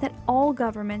that all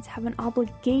governments have an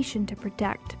obligation to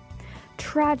protect.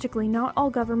 Tragically, not all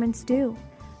governments do.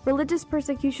 Religious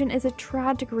persecution is a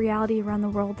tragic reality around the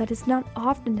world that is not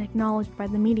often acknowledged by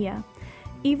the media,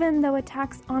 even though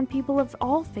attacks on people of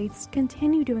all faiths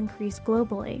continue to increase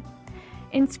globally.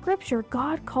 In Scripture,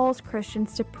 God calls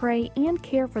Christians to pray and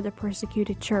care for the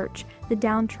persecuted church, the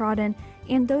downtrodden,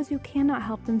 and those who cannot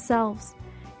help themselves.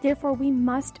 Therefore, we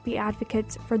must be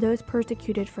advocates for those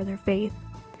persecuted for their faith.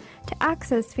 To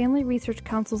access Family Research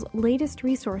Council's latest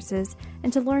resources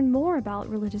and to learn more about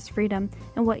religious freedom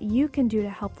and what you can do to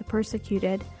help the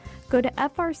persecuted, go to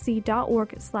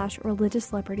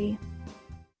frc.org/religiousliberty.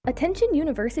 Attention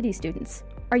university students.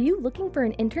 Are you looking for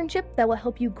an internship that will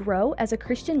help you grow as a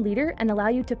Christian leader and allow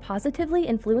you to positively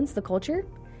influence the culture?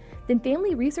 Then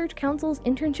Family Research Council's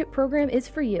internship program is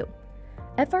for you.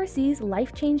 FRC's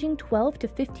life-changing 12 to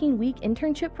 15-week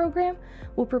internship program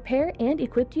will prepare and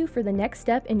equip you for the next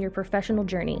step in your professional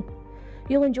journey.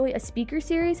 You'll enjoy a speaker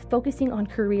series focusing on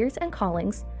careers and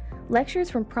callings, lectures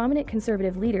from prominent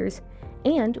conservative leaders,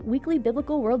 and weekly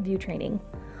biblical worldview training.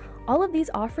 All of these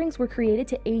offerings were created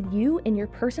to aid you in your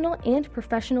personal and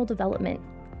professional development.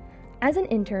 As an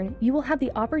intern, you will have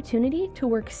the opportunity to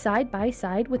work side by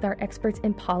side with our experts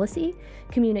in policy,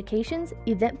 communications,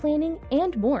 event planning,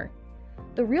 and more.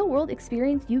 The real-world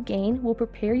experience you gain will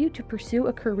prepare you to pursue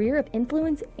a career of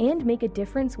influence and make a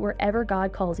difference wherever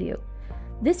God calls you.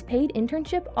 This paid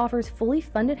internship offers fully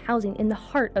funded housing in the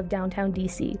heart of downtown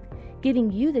DC,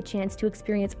 giving you the chance to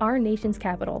experience our nation's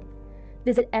capital.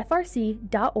 Visit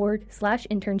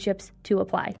frc.org/internships to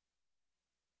apply.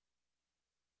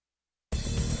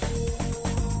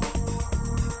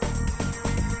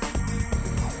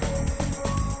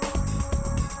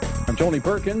 I'm Tony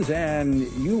Perkins, and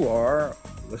you are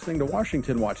listening to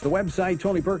Washington Watch, the website,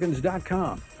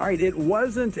 TonyPerkins.com. All right, it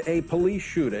wasn't a police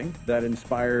shooting that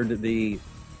inspired the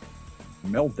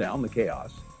meltdown, the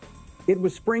chaos. It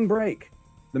was spring break.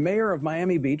 The mayor of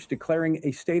Miami Beach declaring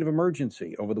a state of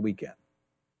emergency over the weekend.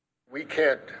 We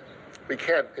can't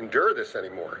endure this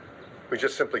anymore. We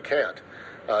just simply can't.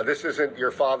 This isn't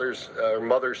your father's or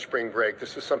mother's spring break.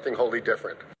 This is something wholly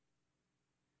different.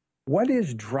 What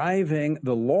is driving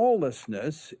the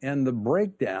lawlessness and the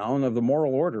breakdown of the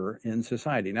moral order in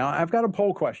society? Now, I've got a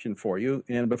poll question for you,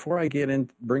 and before I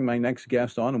bring my next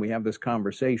guest on and we have this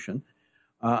conversation,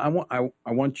 I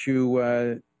want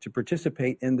you to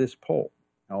participate in this poll.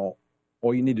 Now,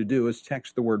 all you need to do is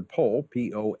text the word poll,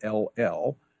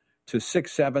 P-O-L-L, to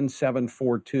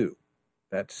 67742.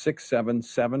 That's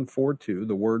 67742,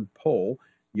 the word poll.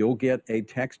 You'll get a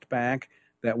text back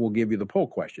that will give you the poll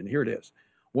question. Here it is.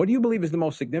 What do you believe is the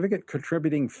most significant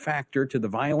contributing factor to the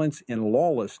violence and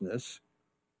lawlessness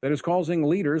that is causing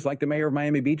leaders like the mayor of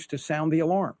Miami Beach to sound the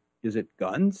alarm? Is it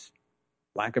guns,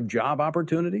 lack of job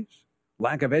opportunities,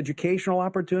 lack of educational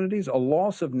opportunities, a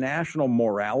loss of national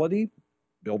morality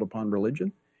built upon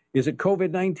religion? Is it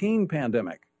COVID-19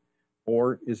 pandemic?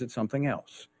 Or is it something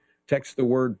else? Text the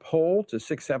word poll to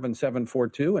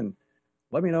 67742 and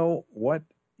let me know what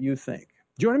you think.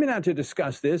 Joining me now to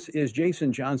discuss this is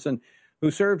Jason Johnson,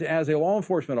 who served as a law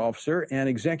enforcement officer and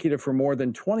executive for more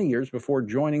than 20 years before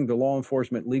joining the Law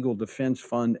Enforcement Legal Defense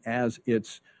Fund as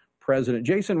its president.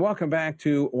 Jason, welcome back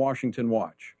to Washington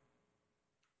Watch.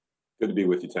 Good to be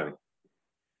with you, Tony.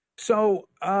 So,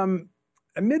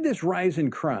 amid this rise in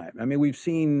crime, I mean, we've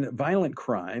seen violent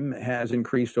crime has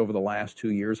increased over the last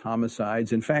 2 years,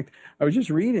 homicides. In fact, I was just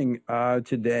reading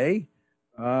today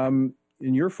in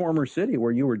your former city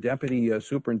where you were deputy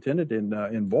superintendent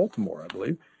in Baltimore, I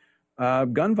believe,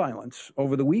 gun violence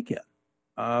over the weekend.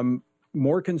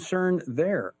 More concern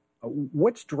there.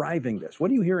 What's driving this? What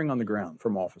are you hearing on the ground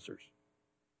from officers?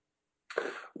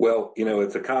 Well,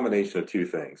 it's a combination of two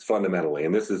things fundamentally,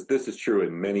 and this is true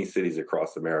in many cities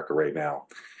across America right now.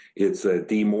 It's a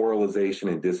demoralization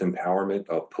and disempowerment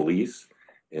of police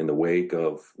in the wake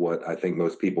of what I think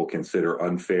most people consider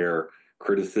unfair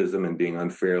criticism and being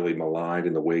unfairly maligned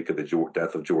in the wake of the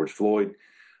death of George Floyd.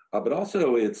 But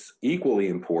also it's equally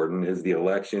important is the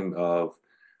election of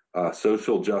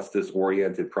social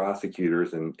justice-oriented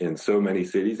prosecutors in so many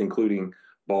cities, including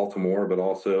Baltimore, but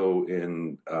also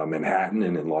in Manhattan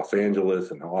and in Los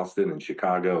Angeles and Austin and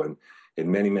Chicago and in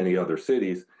many, many other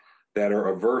cities that are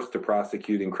averse to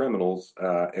prosecuting criminals.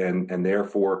 And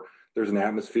therefore, there's an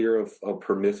atmosphere of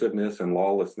permissiveness and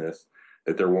lawlessness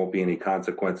that there won't be any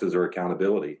consequences or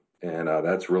accountability. And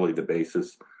that's really the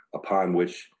basis upon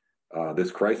which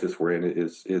this crisis we're in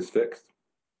is fixed.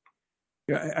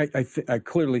 Yeah, I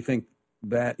clearly think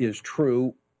that is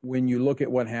true. When you look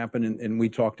at what happened, and we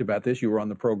talked about this, you were on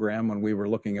the program when we were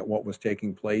looking at what was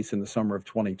taking place in the summer of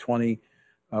 2020,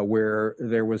 where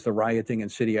there was the rioting in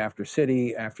city after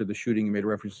city after the shooting. You made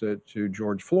reference to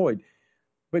George Floyd.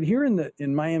 But here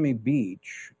in Miami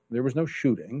Beach, there was no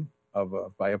shooting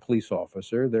by a police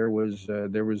officer. There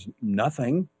was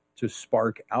nothing to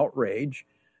spark outrage.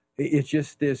 It's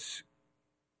just this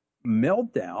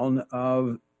meltdown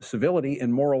of civility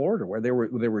and moral order, where there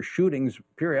were shootings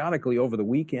periodically over the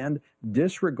weekend,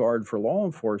 disregard for law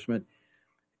enforcement.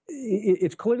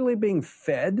 It's clearly being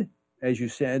fed, as you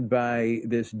said, by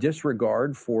this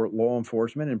disregard for law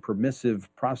enforcement and permissive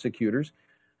prosecutors.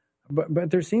 But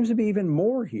there seems to be even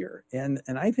more here. And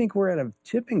I think we're at a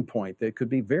tipping point that could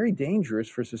be very dangerous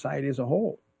for society as a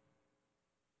whole.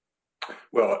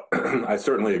 Well, I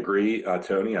certainly agree,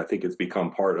 Tony. I think it's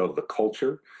become part of the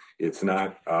culture. It's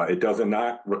not. It does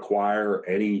not require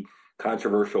any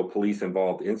controversial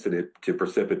police-involved incident to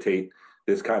precipitate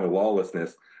this kind of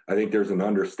lawlessness. I think there's an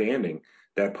understanding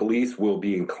that police will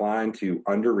be inclined to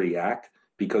underreact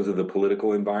because of the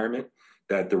political environment,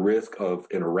 that the risk of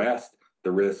an arrest,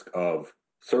 the risk of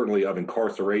certainly of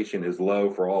incarceration is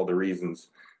low for all the reasons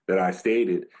that I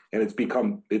stated. And it's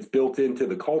built into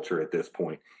the culture at this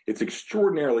point. It's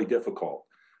extraordinarily difficult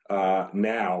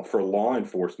now for law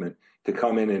enforcement to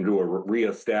come in and do a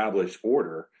reestablish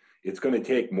order. It's going to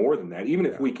take more than that. Even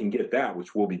if we can get that,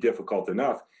 which will be difficult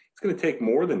enough, it's going to take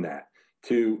more than that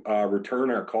to return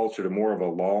our culture to more of a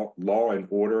law and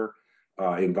order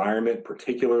environment,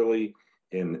 particularly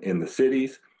in the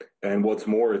cities. And what's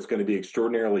more, it's going to be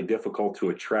extraordinarily difficult to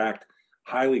attract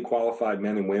highly qualified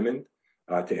men and women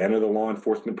to enter the law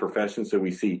enforcement profession. So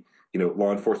we see,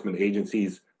 law enforcement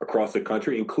agencies across the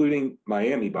country, including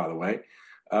Miami, by the way,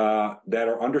 that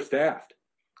are understaffed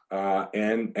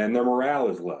and their morale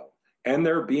is low. And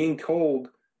they're being told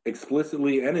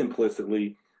explicitly and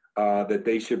implicitly that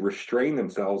they should restrain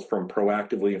themselves from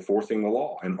proactively enforcing the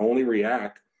law and only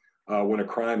react when a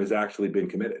crime has actually been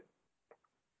committed.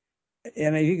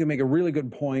 And I think you make a really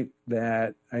good point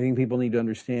that I think people need to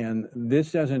understand.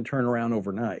 This doesn't turn around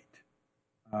overnight.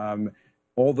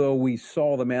 Although we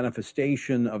saw the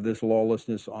manifestation of this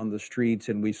lawlessness on the streets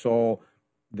and we saw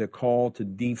the call to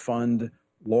defund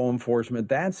law enforcement,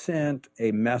 that sent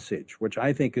a message, which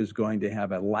I think is going to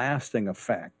have a lasting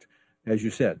effect, as you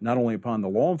said, not only upon the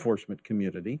law enforcement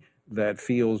community that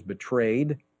feels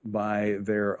betrayed by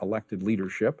their elected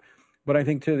leadership, but I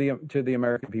think to the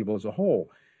American people as a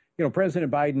whole.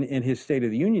 President Biden, in his State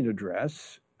of the Union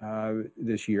address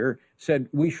this year, said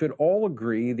we should all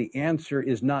agree the answer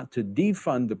is not to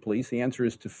defund the police. The answer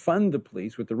is to fund the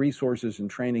police with the resources and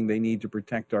training they need to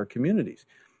protect our communities.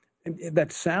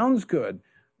 That sounds good,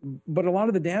 but a lot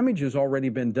of the damage has already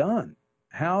been done.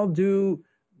 How does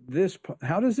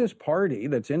this party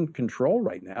that's in control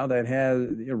right now, that has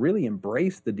really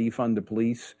embraced the defund the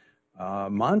police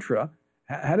mantra,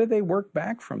 how do they work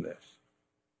back from this?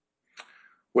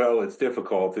 Well, it's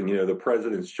difficult. And, the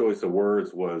president's choice of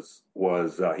words was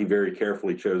he very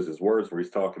carefully chose his words where he's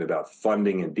talking about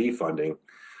funding and defunding.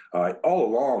 All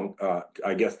along,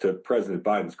 I guess to President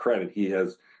Biden's credit, he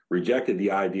has rejected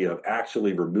the idea of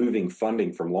actually removing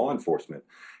funding from law enforcement.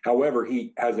 However,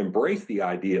 he has embraced the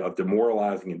idea of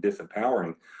demoralizing and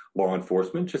disempowering law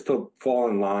enforcement just to fall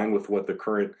in line with what the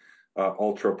current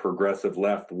ultra-progressive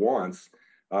left wants.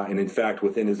 And in fact,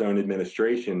 within his own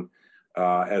administration,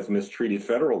 has mistreated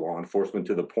federal law enforcement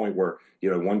to the point where,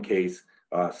 in one case,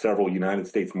 several United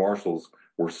States Marshals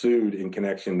were sued in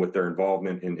connection with their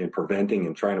involvement in preventing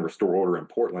and trying to restore order in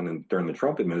Portland and during the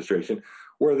Trump administration,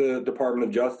 where the Department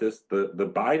of Justice,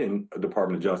 the Biden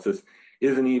Department of Justice,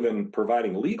 isn't even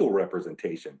providing legal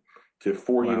representation to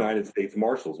four United States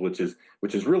Marshals, which is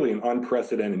really an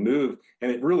unprecedented move.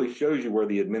 And it really shows you where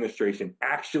the administration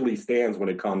actually stands when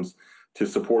it comes to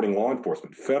supporting law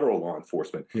enforcement, federal law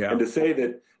enforcement. Yeah. And to say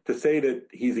that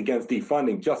he's against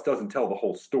defunding just doesn't tell the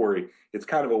whole story. It's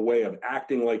kind of a way of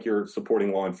acting like you're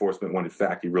supporting law enforcement when in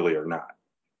fact you really are not.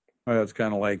 Well, it's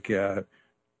kind of like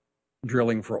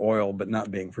drilling for oil, but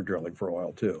not being for drilling for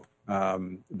oil too.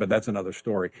 But that's another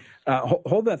story.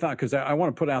 Hold that thought, because I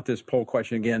want to put out this poll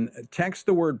question again. Text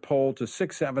the word poll to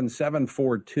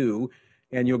 67742.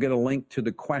 And you'll get a link to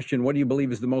the question, what do you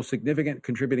believe is the most significant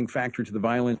contributing factor to the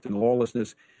violence and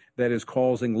lawlessness that is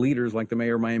causing leaders like the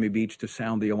mayor of Miami Beach to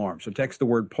sound the alarm? So text the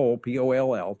word poll,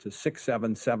 P-O-L-L, to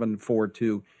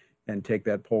 67742 and take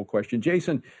that poll question.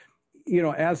 Jason, you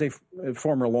know, as a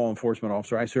former law enforcement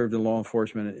officer, I served in law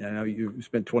enforcement, and I know you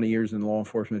spent 20 years in the law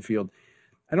enforcement field.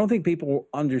 I don't think people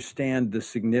understand the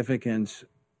significance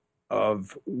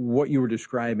of what you were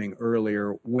describing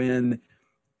earlier when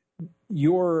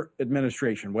your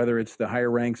administration, whether it's the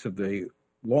higher ranks of the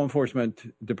law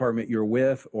enforcement department you're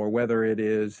with, or whether it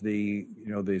is the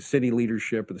city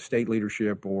leadership or the state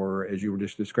leadership, or as you were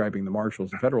just describing, the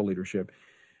marshals, the federal leadership,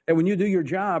 and when you do your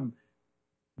job,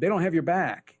 they don't have your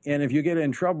back. And if you get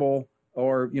in trouble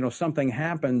or, something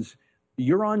happens,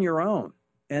 you're on your own.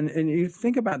 And you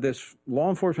think about this, law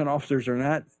enforcement officers are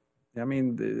not,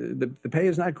 the pay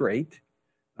is not great.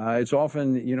 It's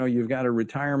often, you've got a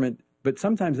retirement, but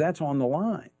sometimes that's on the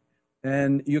line.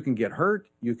 And you can get hurt,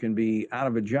 you can be out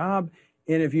of a job.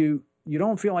 And if you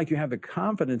don't feel like you have the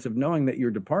confidence of knowing that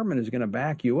your department is going to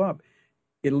back you up,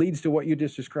 it leads to what you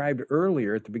just described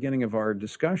earlier at the beginning of our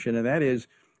discussion, and that is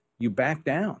you back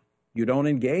down, you don't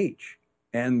engage,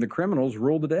 and the criminals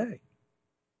rule the day.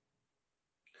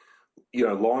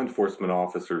 Law enforcement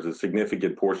officers, a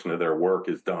significant portion of their work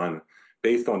is done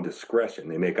based on discretion.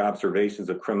 They make observations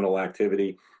of criminal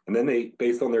activity, and then they,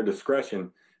 based on their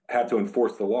discretion, have to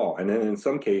enforce the law. And then in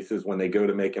some cases, when they go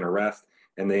to make an arrest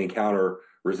and they encounter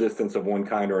resistance of one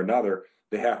kind or another,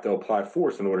 they have to apply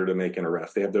force in order to make an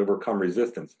arrest. They have to overcome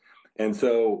resistance. And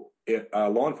so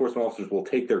law enforcement officers will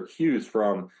take their cues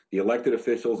from the elected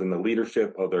officials and the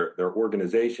leadership of their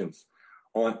organizations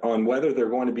on whether they're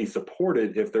going to be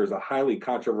supported if there's a highly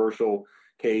controversial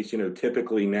case.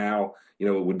 Typically now, it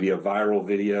would be a viral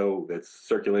video that's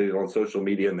circulated on social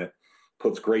media and that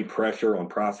puts great pressure on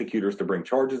prosecutors to bring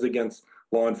charges against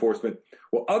law enforcement.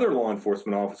 Well, other law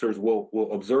enforcement officers will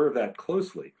observe that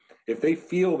closely. If they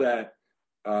feel that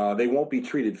they won't be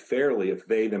treated fairly if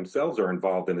they themselves are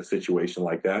involved in a situation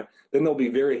like that, then they'll be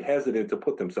very hesitant to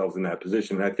put themselves in that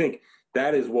position. And I think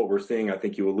that is what we're seeing. I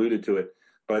think you alluded to it,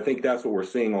 but I think that's what we're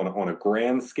seeing on a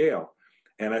grand scale.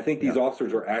 And I think these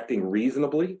officers are acting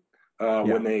reasonably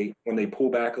when they pull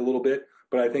back a little bit.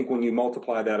 But I think when you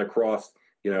multiply that across,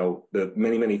 the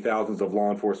many, many thousands of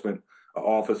law enforcement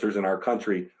officers in our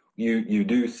country, you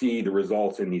do see the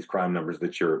results in these crime numbers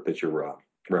that you're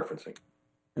referencing.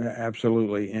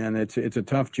 Absolutely. And it's a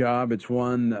tough job. It's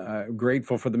one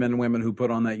grateful for the men and women who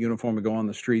put on that uniform and go on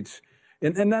the streets.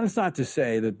 And that is not to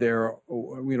say that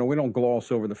we don't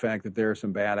gloss over the fact that there are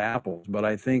some bad apples. But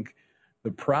I think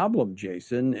the problem,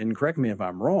 Jason, and correct me if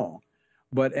I'm wrong,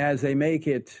 but as they make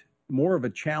it more of a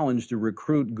challenge to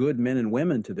recruit good men and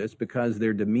women to this because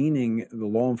they're demeaning the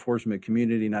law enforcement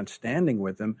community, not standing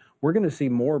with them, we're going to see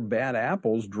more bad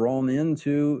apples drawn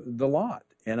into the lot.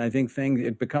 And I think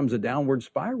it becomes a downward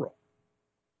spiral.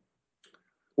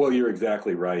 Well, you're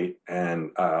exactly right.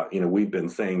 And, we've been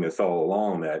saying this all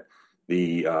along that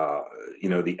the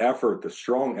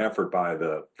strong effort by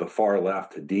the far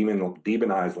left to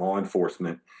demonize law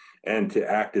enforcement and to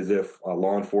act as if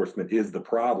law enforcement is the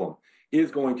problem is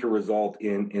going to result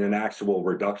in an actual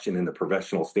reduction in the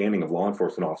professional standing of law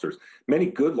enforcement officers. Many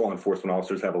good law enforcement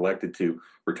officers have elected to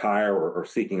retire or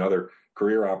seeking other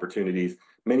career opportunities.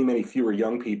 Many, many fewer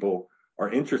young people are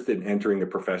interested in entering the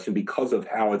profession because of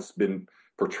how it's been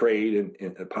portrayed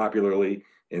and popularly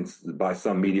by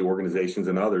some media organizations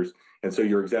and others. And so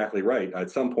you're exactly right. At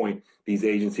some point, these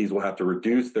agencies will have to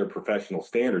reduce their professional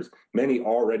standards. Many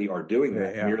already are doing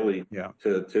that merely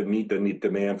to meet the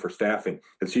demand for staffing.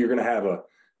 And so you're going to have a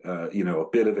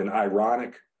bit of an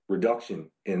ironic reduction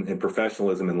in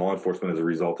professionalism in law enforcement as a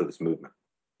result of this movement.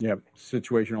 Yep,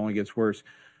 situation only gets worse.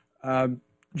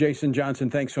 Jason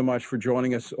Johnson, thanks so much for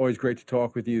joining us. Always great to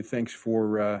talk with you. Thanks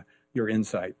for your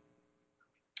insight.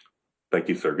 Thank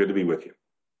you, sir. Good to be with you.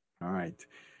 All right.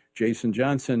 Jason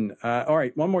Johnson. All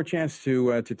right, one more chance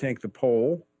to take the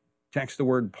poll. Text the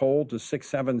word poll to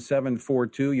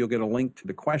 67742. You'll get a link to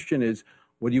the question is,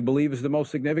 what do you believe is the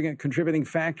most significant contributing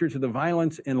factor to the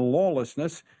violence and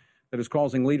lawlessness that is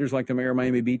causing leaders like the mayor of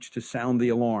Miami Beach to sound the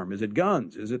alarm? Is it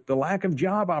guns? Is it the lack of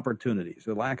job opportunities,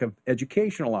 the lack of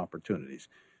educational opportunities?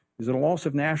 Is it a loss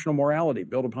of national morality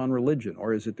built upon religion?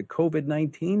 Or is it the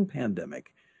COVID-19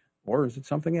 pandemic? Or is it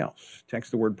something else?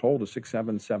 Text the word poll to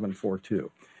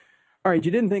 67742. All right,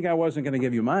 you didn't think I wasn't going to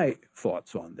give you my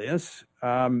thoughts on this.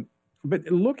 But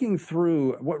looking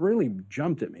through, what really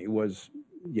jumped at me was,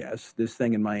 yes, this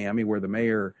thing in Miami where the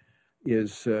mayor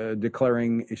is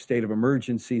declaring a state of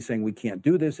emergency, saying we can't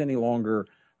do this any longer.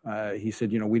 He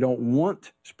said, we don't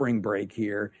want spring break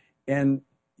here. And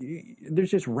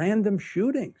there's just random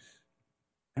shootings.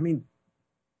 I mean,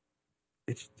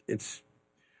 it's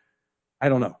I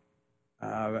don't know.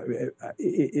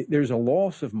 There's a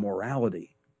loss of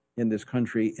morality in this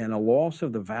country and a loss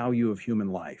of the value of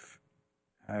human life.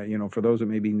 For those that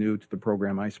may be new to the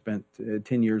program, I spent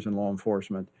 10 years in law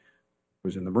enforcement,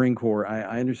 was in the Marine Corps.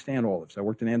 I understand all this. I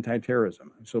worked in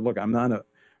anti-terrorism. So look,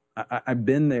 I've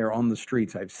been there on the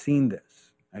streets. I've seen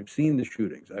this. I've seen the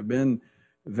shootings. I've been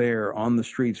there on the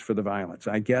streets for the violence.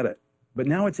 I get it. But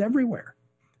now it's everywhere.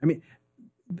 I mean,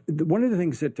 one of the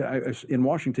things that in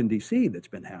Washington, D.C. that's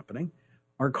been happening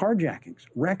are carjackings,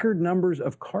 record numbers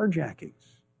of carjackings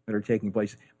that are taking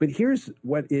place. But here's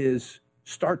what is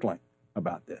startling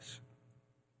about this,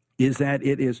 is that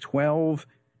it is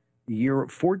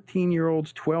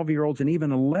 14-year-olds, 12-year-olds, and even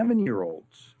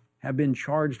 11-year-olds have been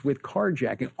charged with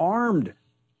carjacking, armed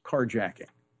carjacking.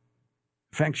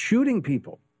 In fact, shooting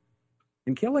people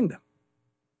and killing them.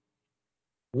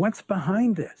 What's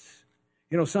behind this?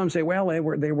 Some say, well,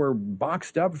 they were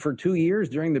boxed up for 2 years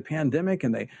during the pandemic,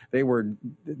 and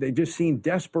they just seen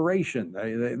desperation.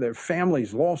 Their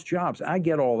families lost jobs. I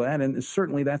get all that, and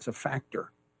certainly that's a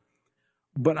factor.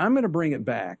 But I'm going to bring it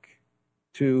back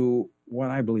to what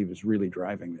I believe is really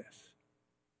driving this,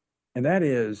 and that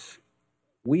is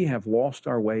we have lost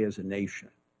our way as a nation.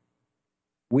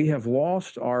 We have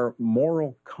lost our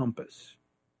moral compass.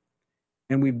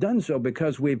 And we've done so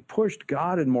because we've pushed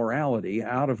God and morality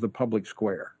out of the public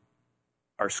square.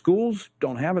 Our schools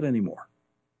don't have it anymore.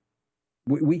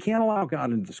 We can't allow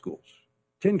God into the schools.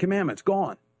 10 Commandments,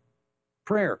 gone.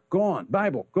 Prayer, gone.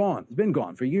 Bible, gone. It's been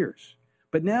gone for years.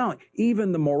 But now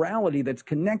even the morality that's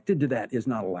connected to that is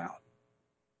not allowed.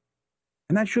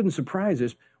 And that shouldn't surprise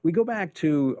us. We go back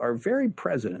to our very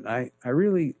president. I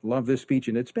really love this speech,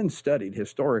 and it's been studied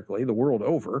historically the world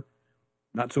over.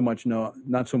 Not so much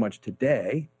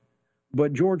today,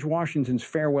 but George Washington's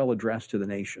farewell address to the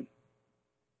nation,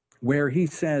 where he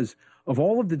says, of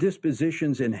all of the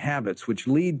dispositions and habits which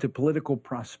lead to political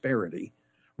prosperity,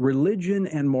 religion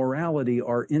and morality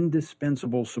are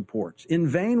indispensable supports. In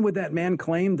vain would that man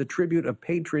claim the tribute of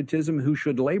patriotism who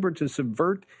should labor to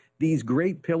subvert these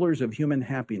great pillars of human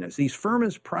happiness, these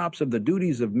firmest props of the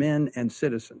duties of men and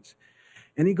citizens.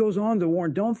 And he goes on to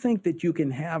warn, don't think that you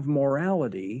can have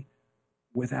morality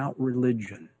without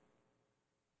religion.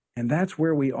 And that's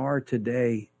where we are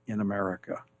today in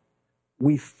America.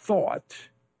 We thought,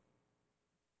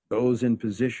 those in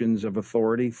positions of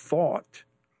authority thought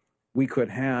we could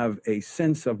have a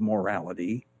sense of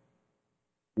morality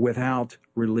without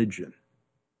religion.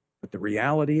 But the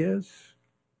reality is,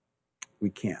 we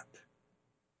can't.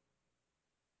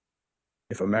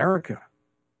 If America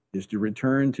is to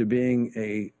return to being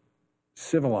a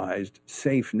civilized,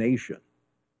 safe nation,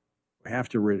 we have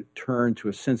to return to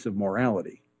a sense of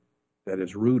morality that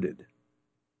is rooted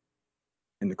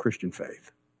in the Christian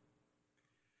faith.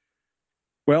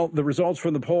 Well, the results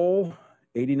from the poll,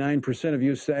 89% of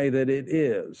you say that it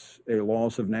is a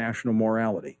loss of national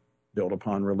morality built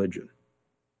upon religion.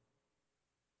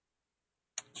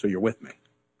 So you're with me.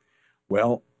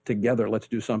 Well, together, let's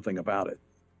do something about it.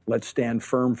 Let's stand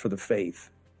firm for the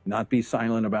faith, not be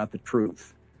silent about the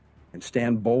truth, and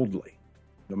stand boldly,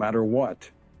 no matter what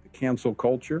cancel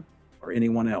culture or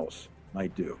anyone else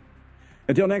might do.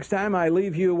 Until next time, I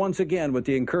leave you once again with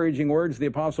the encouraging words of the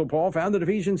Apostle Paul found in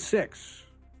Ephesians 6.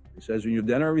 He says, when you've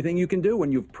done everything you can do, when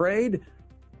you've prayed,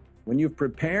 when you've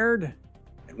prepared,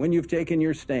 and when you've taken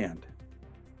your stand,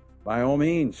 by all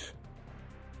means,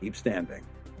 keep standing.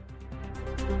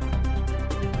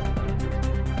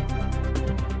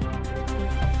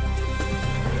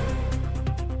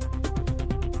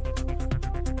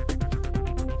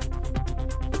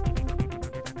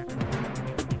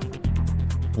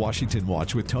 Washington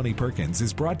Watch with Tony Perkins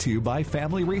is brought to you by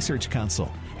Family Research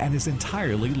Council and is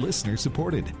entirely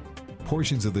listener-supported.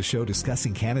 Portions of the show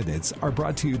discussing candidates are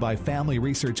brought to you by Family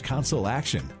Research Council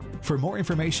Action. For more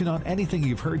information on anything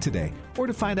you've heard today, or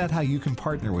to find out how you can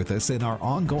partner with us in our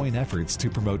ongoing efforts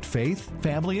to promote faith,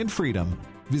 family, and freedom,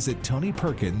 visit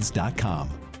TonyPerkins.com.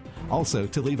 Also,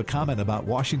 to leave a comment about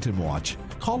Washington Watch,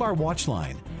 call our watch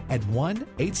line at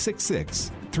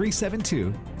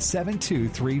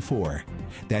 1-866-372-7234.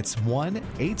 That's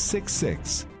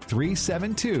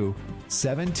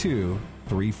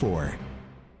 1-866-372-7234.